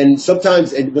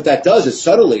sometimes, and what that does is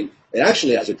subtly, and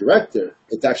actually as a director,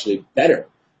 it's actually better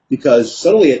because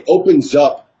suddenly it opens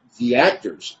up the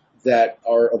actors that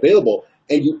are available,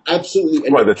 and you absolutely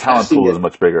right. The talent pool is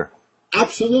much bigger.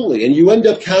 Absolutely, and you end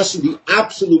up casting the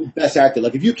absolute best actor.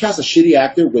 Like if you cast a shitty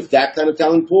actor with that kind of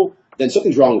talent pool, then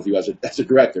something's wrong with you as a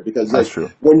director. Because that's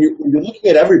true. When you're looking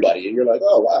at everybody and you're like,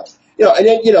 oh wow, and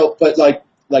then but like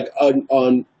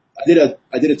on I did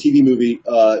a TV movie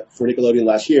for Nickelodeon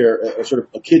last year, sort of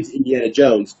a kids Indiana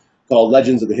Jones called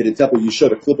Legends of the Hidden Temple. You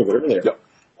showed a clip of it earlier. Yep.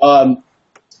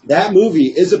 That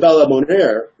movie, Isabella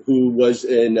Moner, who was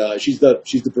in she's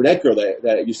the brunette girl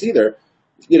that you see there.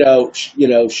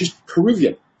 She's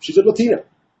Peruvian. She's a Latina,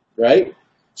 right?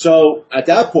 So at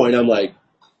that point, I'm like,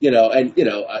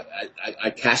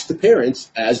 I cast the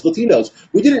parents as Latinos.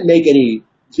 We didn't make any,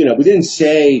 we didn't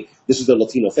say this is a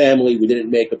Latino family. We didn't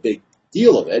make a big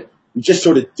deal of it. We just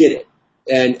sort of did it.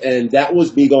 And that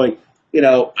was me going,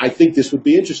 I think this would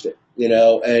be interesting,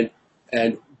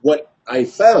 and what I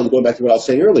found, going back to what I was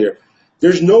saying earlier,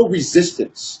 there's no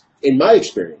resistance in my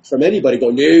experience from anybody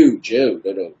going, no, Joe,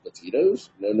 no, Latinos,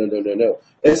 no.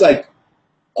 It's like,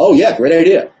 oh yeah, great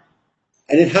idea.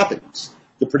 And it happens.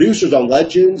 The producers on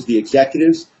Legends, the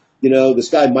executives, this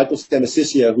guy, Michael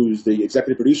Stamaciccia, who's the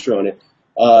executive producer on it.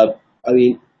 I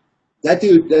mean, that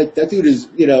dude is,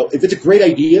 if it's a great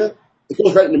idea, it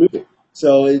goes right in the movie.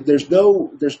 So there's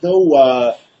no,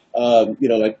 like, I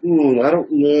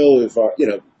don't know if,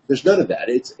 there's none of that.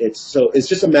 It's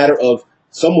just a matter of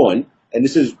someone, and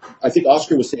this is, I think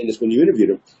Oscar was saying this when you interviewed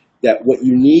him, that what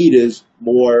you need is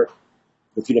more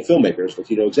Latino filmmakers,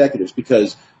 Latino executives,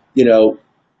 because,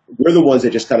 we're the ones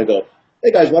that just kind of go,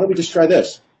 hey guys, why don't we just try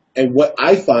this? And what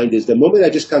I find is the moment I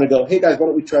just kind of go, hey guys, why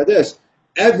don't we try this?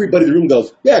 Everybody in the room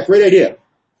goes, yeah, great idea.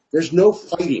 There's no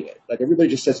fighting it. Like everybody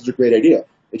just says it's a great idea.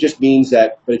 It just means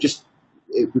that, but it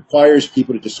requires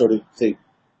people to just sort of think,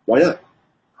 why not?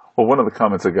 Well, one of the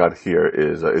comments I got here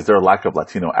is there a lack of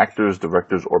Latino actors,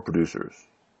 directors, or producers?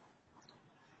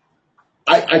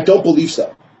 I don't believe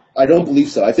so. I don't believe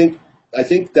so. I think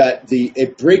that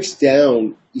it breaks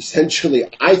down essentially.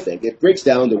 I think it breaks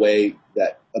down the way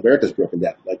that America's broken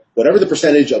down. Like whatever the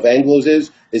percentage of Anglos is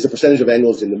the percentage of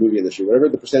Anglos in the movie industry. Whatever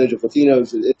the percentage of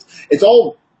Latinos, it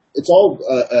all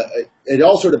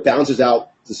sort of bounces out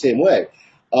the same way.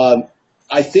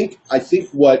 I think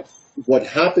what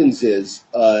happens is,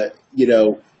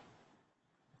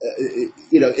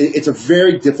 it's a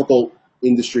very difficult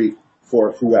industry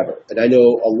for whoever. And I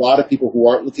know a lot of people who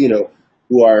aren't Latino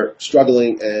who are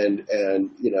struggling and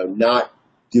not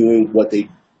doing what they,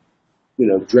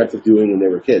 dreamt of doing when they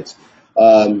were kids,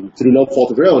 through no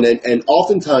fault of their own. And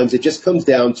oftentimes it just comes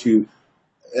down to,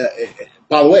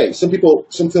 by the way, some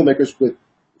filmmakers with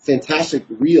fantastic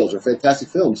reels or fantastic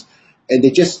films, and they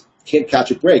just can't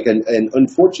catch a break. And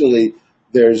unfortunately,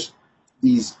 there's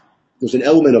an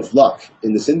element of luck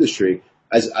in this industry.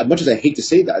 As much as I hate to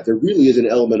say that, there really is an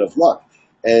element of luck.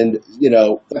 And,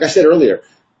 like I said earlier,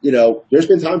 there's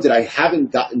been times that I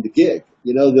haven't gotten the gig.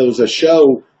 There was a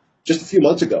show just a few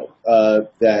months ago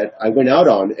that I went out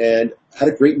on and had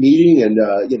a great meeting and,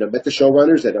 met the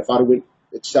showrunners, and I thought it went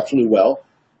exceptionally well.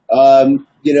 And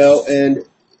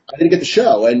I didn't get the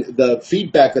show. And the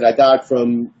feedback that I got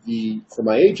from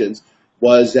my agents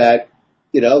was that,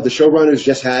 the showrunners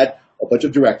just had a bunch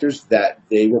of directors that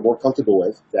they were more comfortable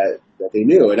with, that they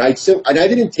knew. And I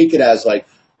didn't take it as like,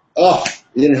 oh,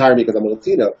 they didn't hire me because I'm a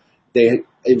Latino. It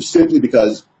was simply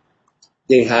because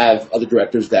they have other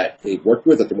directors that they've worked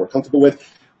with, that they're more comfortable with,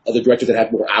 other directors that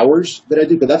have more hours than I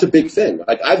do, but that's a big thing.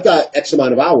 Like, I've got X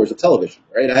amount of hours of television,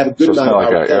 right? I have a good So it's amount kind of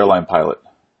of hours. like an airline pilot.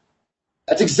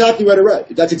 That's exactly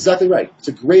right. That's exactly right. It's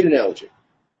a great analogy.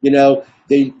 You know,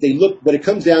 they look, when it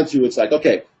comes down to, it's like,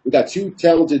 okay, we got two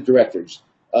talented directors.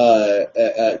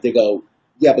 They go,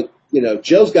 yeah, but, you know,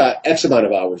 Joe's got X amount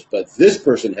of hours, but this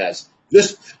person has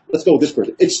this. Let's go with this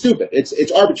person. It's stupid.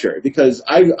 It's arbitrary, because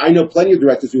I know plenty of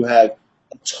directors who have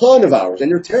a ton of hours,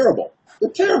 and they're terrible.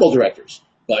 They're terrible directors.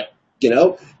 But, you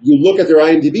know, you look at their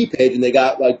IMDb page and they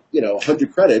got, like, you know,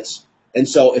 100 credits. And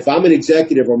so if I'm an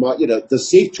executive, or my, you know, the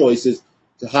safe choice is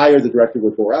to hire the director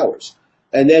with more hours.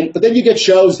 But then you get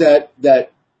shows that,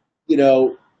 you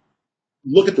know,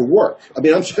 look at the work. I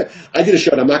mean, I did a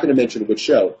show, and I'm not going to mention which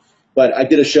show, but I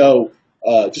did a show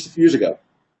just a few years ago,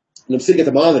 and I'm sitting at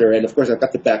the monitor, and of course I've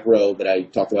got the back row that I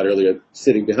talked about earlier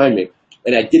sitting behind me,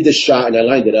 and I did this shot, and I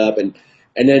lined it up, and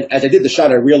then as I did the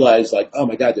shot, I realized, like, oh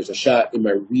my God, there's a shot in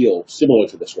my reel similar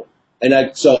to this one,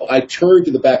 and so I turned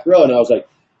to the back row, and I was like,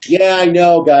 yeah, I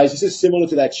know, guys, this is similar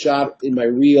to that shot in my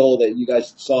reel that you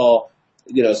guys saw,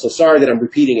 you know, so sorry that I'm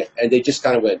repeating it. And they just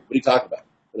kind of went, what are you talking about?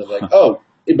 And I'm like, oh,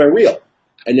 in my reel.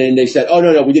 And then they said, oh,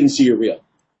 no, we didn't see your reel.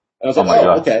 And I was like,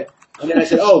 oh, okay. And then I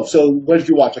said, oh, so what did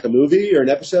you watch, like a movie or an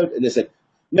episode? And they said,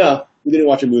 no, we didn't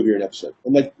watch a movie or an episode.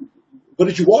 I'm like, what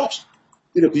did you watch?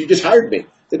 You know, because you just hired me.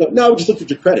 They go, no, we just looked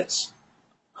at your credits.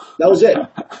 That was it.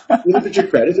 We looked at your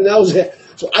credits, and that was it.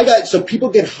 So people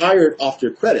get hired off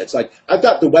their credits. Like, I've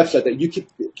got the website that you've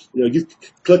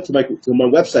clicked to my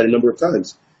website a number of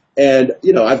times, and,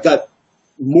 you know, I've got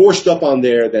more stuff on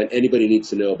there than anybody needs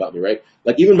to know about me, right?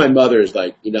 Like, even my mother is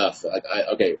like, enough. Like, I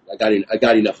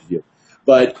got enough of you.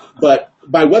 But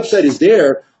my website is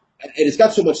there, and it's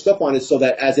got so much stuff on it so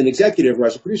that as an executive or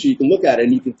as a producer, you can look at it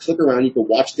and you can click around, you can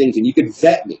watch things, and you can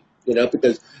vet me, you know,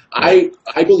 because I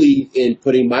believe in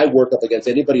putting my work up against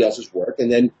anybody else's work,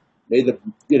 and then may the,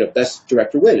 you know, best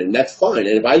director win, and that's fine.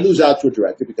 And if I lose out to a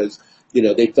director because, you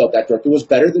know, they felt that director was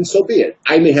better, then so be it.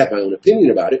 I may have my own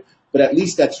opinion about it, but at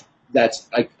least I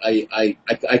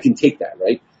can take that,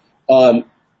 right?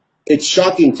 It's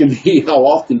shocking to me how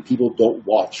often people don't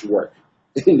watch work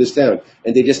in this town,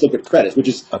 and they just look at credits, which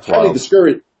is highly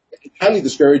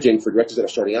discouraging for directors that are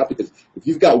starting out, because if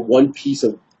you've got one piece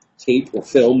of tape or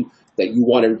film that you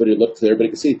want everybody to look to, everybody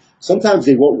can see, sometimes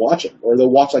they won't watch it, or they'll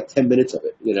watch like 10 minutes of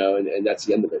it, you know, and that's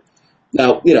the end of it.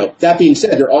 Now, you know, that being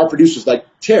said, there are producers like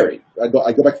Terry. I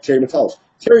go back to Terry Matalas.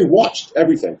 Terry watched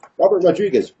everything. Robert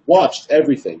Rodriguez watched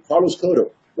everything. Carlos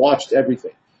Cotto watched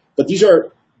everything. But these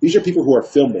are people who are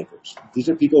filmmakers. These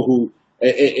are people who,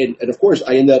 and of course,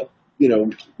 I end up, you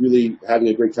know, really having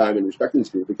a great time and respecting these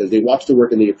people because they watch the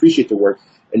work and they appreciate the work,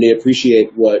 and they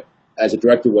appreciate what, as a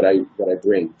director, what I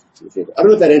bring to the table. I don't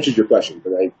know if that answers your question,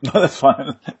 but No, that's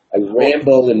fine. I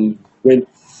rambled and went.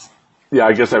 Yeah,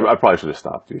 I guess I probably should have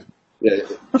stopped you. Yeah,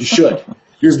 you should.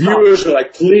 Your viewers are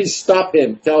like, please stop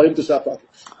him. Tell him to stop talking.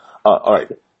 All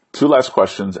right. Two last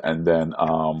questions, and then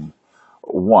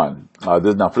one.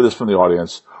 Now, for this from the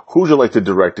audience, who would you like to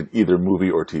direct in either movie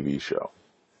or TV show?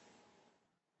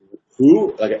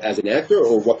 Who? Like as an actor,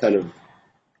 or what kind of?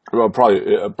 Well,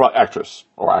 probably actress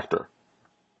or actor.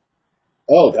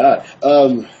 Oh God.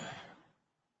 I'm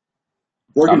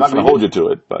not going to hold you to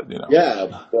it, but, you know. Yeah,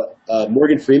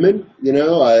 Morgan Freeman, you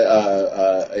know,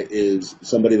 is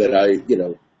somebody that I, you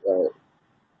know,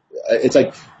 it's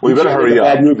like. Well, you better hurry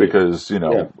up because, you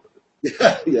know.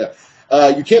 Yeah.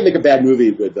 You can't make a bad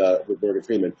movie with Morgan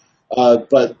Freeman.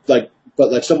 But like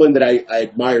someone that I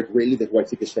admire greatly, who I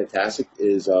think is fantastic,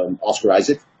 is Oscar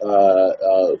Isaac,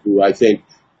 who I think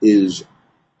is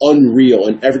unreal,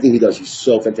 and everything he does, he's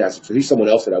so fantastic. So he's someone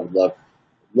else that I would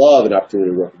love an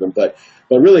opportunity to work with him. But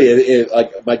really,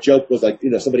 like my joke was like, you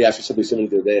know, somebody asked me something similar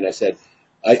the other day, and I said,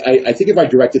 I think if I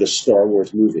directed a Star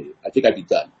Wars movie, I think I'd be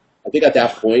done. I think at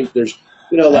that point, there's,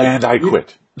 you know, like, and I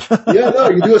quit. Yeah, no,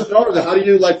 you do a Star Wars, how do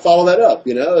you like follow that up?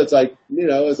 You know, it's like,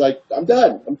 I'm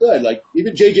done. Like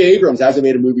even J.J. Abrams hasn't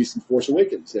made a movie since Force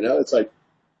Awakens. You know, it's like,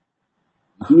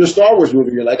 do a Star Wars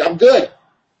movie, you're like, I'm good.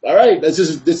 All right, this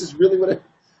is really what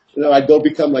I go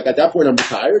become, like, at that point I'm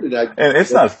retired, and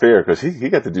it's not fair because he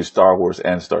got to do Star Wars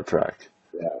and Star Trek.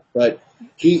 Yeah, but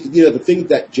the thing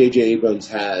that J.J. Abrams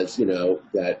has, you know,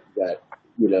 that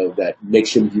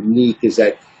makes him unique is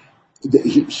that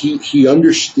he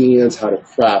understands how to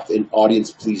craft an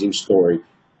audience-pleasing story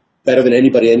better than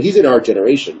anybody, and he's in our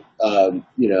generation,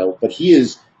 you know, but he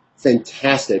is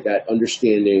fantastic at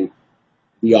understanding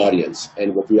the audience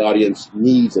and what the audience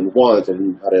needs and wants,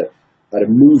 and how to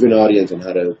move an audience and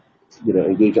how to, you know,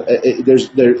 engage.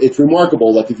 It's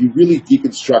remarkable. Like, if you really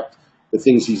deconstruct the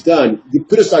things he's done. You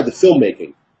put aside the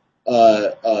filmmaking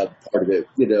part of it,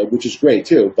 which is great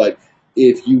too. But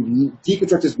if you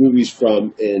deconstruct his movies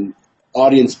from an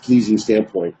audience-pleasing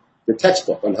standpoint, they're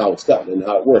textbook on how it's done and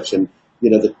how it works. And,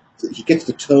 he gets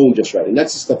the tone just right. And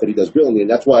that's the stuff that he does brilliantly. And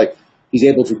that's why he's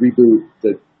able to reboot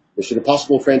the Mission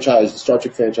Impossible franchise, the Star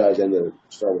Trek franchise, and the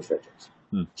Star Wars franchise.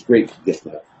 It's a great gift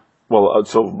to have. Well,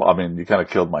 you kind of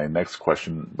killed my next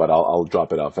question, but I'll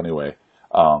drop it off anyway.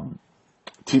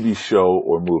 TV show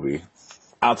or movie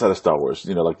outside of Star Wars,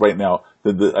 like right now,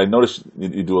 I noticed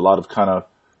you do a lot of kind of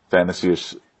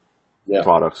fantasy-ish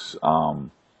products.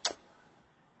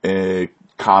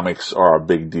 Comics are a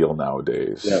big deal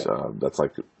nowadays. Yeah. That's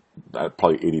like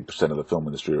probably 80% of the film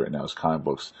industry right now is comic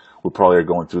books. We probably are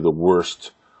going through the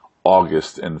worst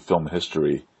August in film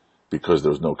history because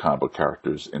there was no comic book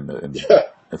characters in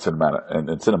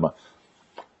cinema.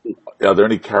 Are there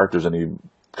any characters, any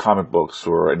comic books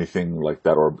or anything like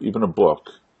that, or even a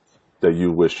book that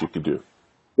you wish you could do?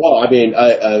 Well, I mean,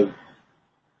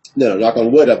 no, knock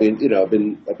on wood. I've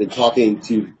been talking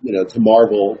to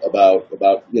Marvel about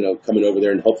coming over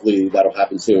there, and hopefully that'll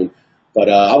happen soon. But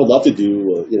I would love to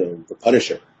do The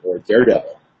Punisher or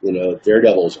Daredevil.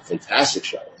 Daredevil is a fantastic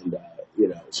show, and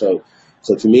so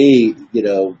to me,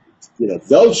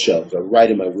 those shows are right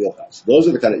in my wheelhouse. Those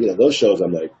are the kind of those shows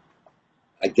I'm like,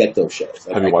 I get those shows.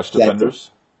 Have you watched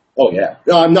Defenders? Oh yeah,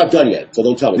 no, I'm not done yet, so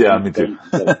don't tell me. Yeah, me too.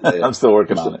 I'm still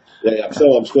working on it. Yeah, I'm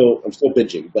still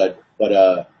binging, but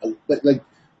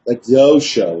like those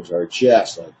shows are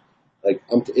just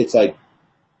it's like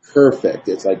perfect.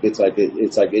 It's like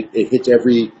it hits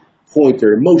every point.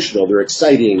 They're emotional, they're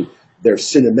exciting, they're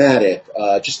cinematic.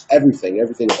 Just everything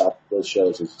about those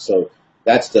shows is so.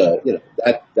 That's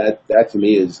that to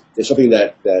me is something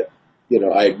that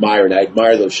I admire, and I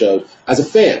admire those shows as a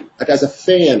fan. As a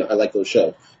fan, I like those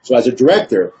shows. So as a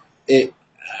director,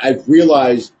 I've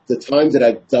realized the times that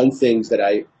I've done things that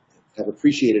I have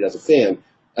appreciated as a fan,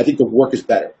 I think the work is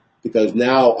better because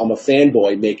now I'm a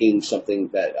fanboy making something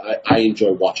that I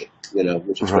enjoy watching,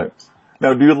 which is right. Great.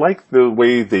 Now, do you like the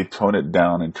way they tone it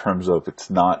down in terms of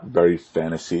it's not very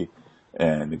fantasy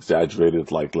and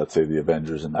exaggerated like, let's say, the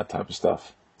Avengers and that type of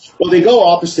stuff? Well, they go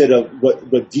opposite of what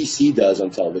DC does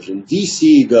on television.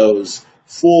 DC goes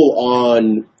full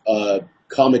on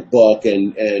comic book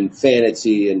and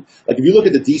fantasy, and like if you look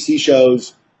at the DC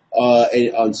shows on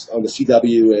the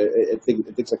CW and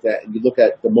things like that, and you look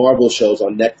at the Marvel shows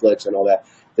on Netflix and all that,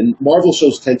 the Marvel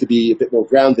shows tend to be a bit more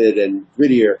grounded and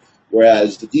grittier,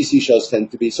 whereas the DC shows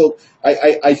tend to be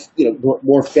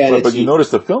more fantasy. But you notice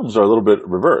the films are a little bit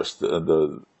reversed.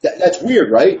 That's weird,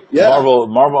 right? Yeah.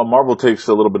 Marvel takes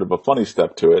a little bit of a funny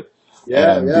step to it,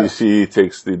 and DC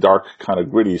takes the dark kind of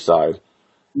gritty side.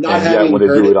 When they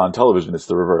do it on television, it's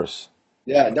the reverse.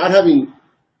 Yeah, not having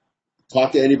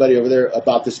talked to anybody over there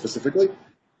about this specifically,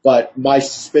 but my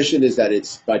suspicion is that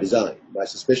it's by design. My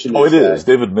suspicion is it is.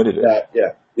 They've admitted it.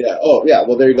 Yeah. Oh, yeah.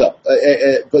 Well, there you go.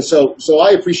 But so I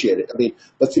appreciate it. I mean,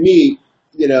 but to me,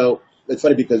 it's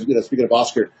funny because speaking of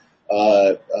Oscar,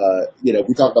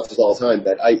 we talk about this all the time.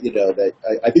 That I think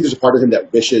there's a part of him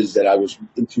that wishes that I was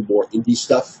into more indie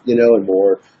stuff, and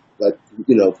more like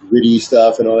gritty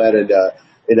stuff and all that,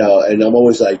 and I'm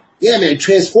always like, yeah, man,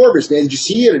 Transformers, man, did you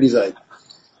see it? And he's like,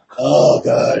 oh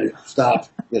God, stop,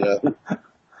 I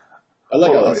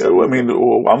like all that stuff. I mean,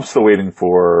 I'm still waiting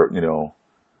for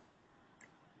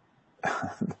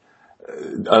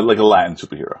like a Latin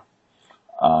superhero.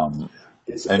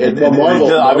 Obviously,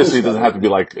 it doesn't have to be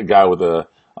like a guy with a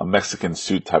Mexican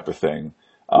suit type of thing.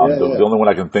 The only one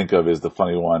I can think of is the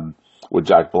funny one with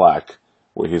Jack Black,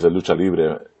 where he's a lucha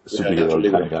libre superhero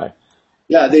kind of guy.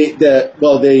 Yeah, there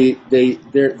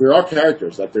are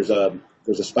characters like there's a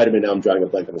Spider-Man. Now I'm drawing a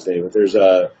blank on his name, but there's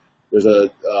a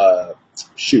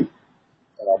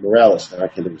Morales. I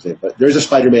can't think of his name, but there's a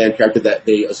Spider-Man character that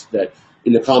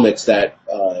in the comics that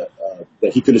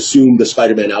he could assume the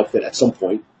Spider-Man outfit at some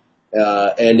point.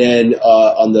 And then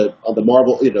on the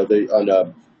Marvel, on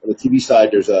the TV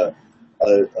side, there's a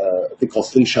thing called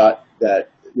Slingshot that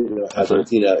has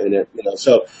Latina in it.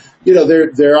 So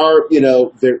there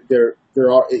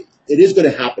are it is going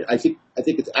to happen. I think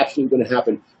it's absolutely going to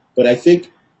happen. But I think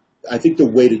the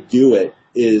way to do it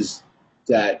is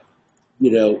that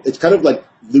it's kind of like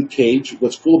Luke Cage.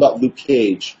 What's cool about Luke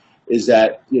Cage is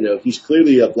that he's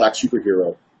clearly a black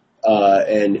superhero,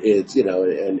 and it's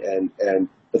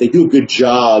but they do a good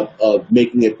job of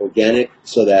making it organic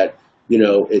so that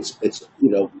it's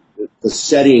the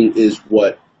setting is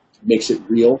what makes it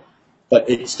real, but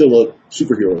it's still a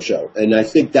superhero show, and I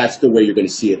think that's the way you're going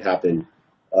to see it happen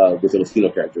with the Latino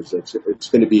characters. It's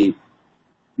going to be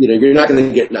you're not going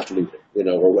to get not believe it,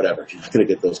 or whatever. You're not going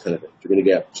to get those kind of things. You're going to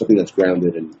get something that's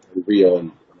grounded and real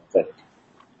and authentic.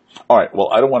 All right. Well,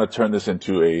 I don't want to turn this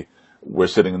into we're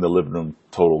sitting in the living room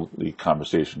totally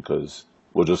conversation because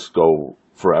we'll just go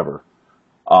forever.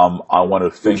 I want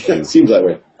to thank you. It seems that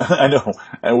way. I know,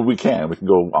 and we can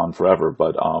go on forever,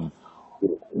 but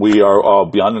we are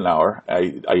beyond an hour.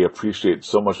 I appreciate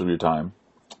so much of your time,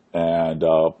 and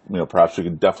perhaps we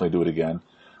can definitely do it again.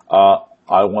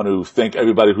 I want to thank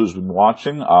everybody who's been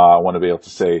watching. I want to be able to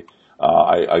say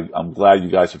I'm glad you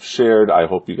guys have shared. I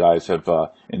hope you guys have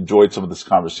enjoyed some of this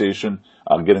conversation,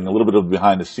 getting a little bit of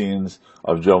behind the scenes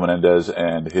of Joe Menendez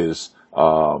and his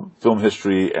film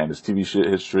history and his TV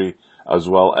history, as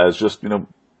well as just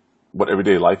what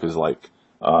everyday life is like,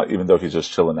 even though he's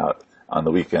just chilling out on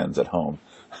the weekends at home.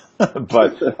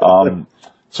 But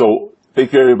so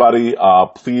thank you, everybody.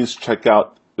 Please check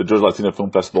out the Georgia Latino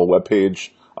Film Festival webpage,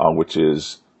 which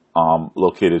is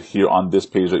located here on this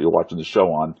page that you're watching the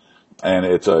show on, and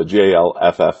it's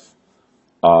GALFF.org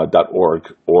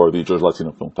or the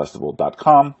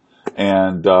GeorgiaLatinoFilmFestival.com.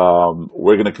 And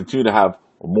we're going to continue to have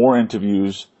more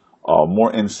interviews,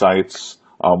 more insights,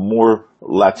 more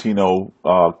Latino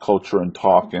culture and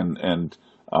talk, and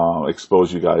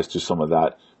expose you guys to some of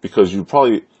that, because you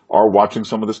probably are watching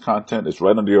some of this content. It's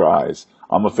right under your eyes.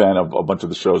 I'm a fan of a bunch of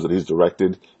the shows that he's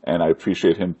directed, and I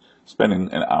appreciate him spending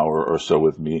an hour or so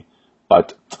with me.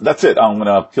 But that's it. I'm going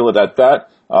to kill it at that.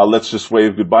 Let's just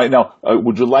wave goodbye. Now,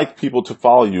 would you like people to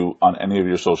follow you on any of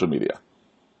your social media?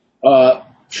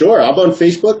 Sure. I'm on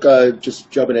Facebook. Just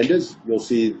Joe Menendez. You'll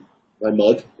see my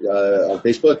mug on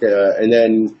Facebook. And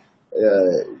then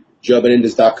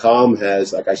JoeMenendez.com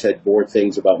has, like I said, more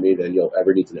things about me than you'll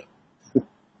ever need to know.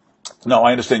 No,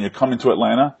 I understand you're coming to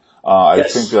Atlanta. Yes. I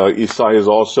think Isai is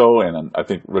also, and I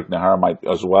think Rick Nahara might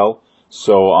as well.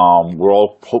 So we're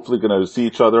all hopefully going to see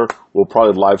each other. We'll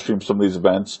probably live stream some of these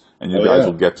events, and you guys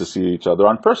will get to see each other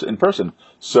in person.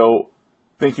 So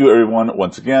thank you, everyone,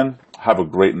 once again. Have a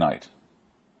great night.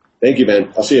 Thank you,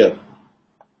 man. I'll see you.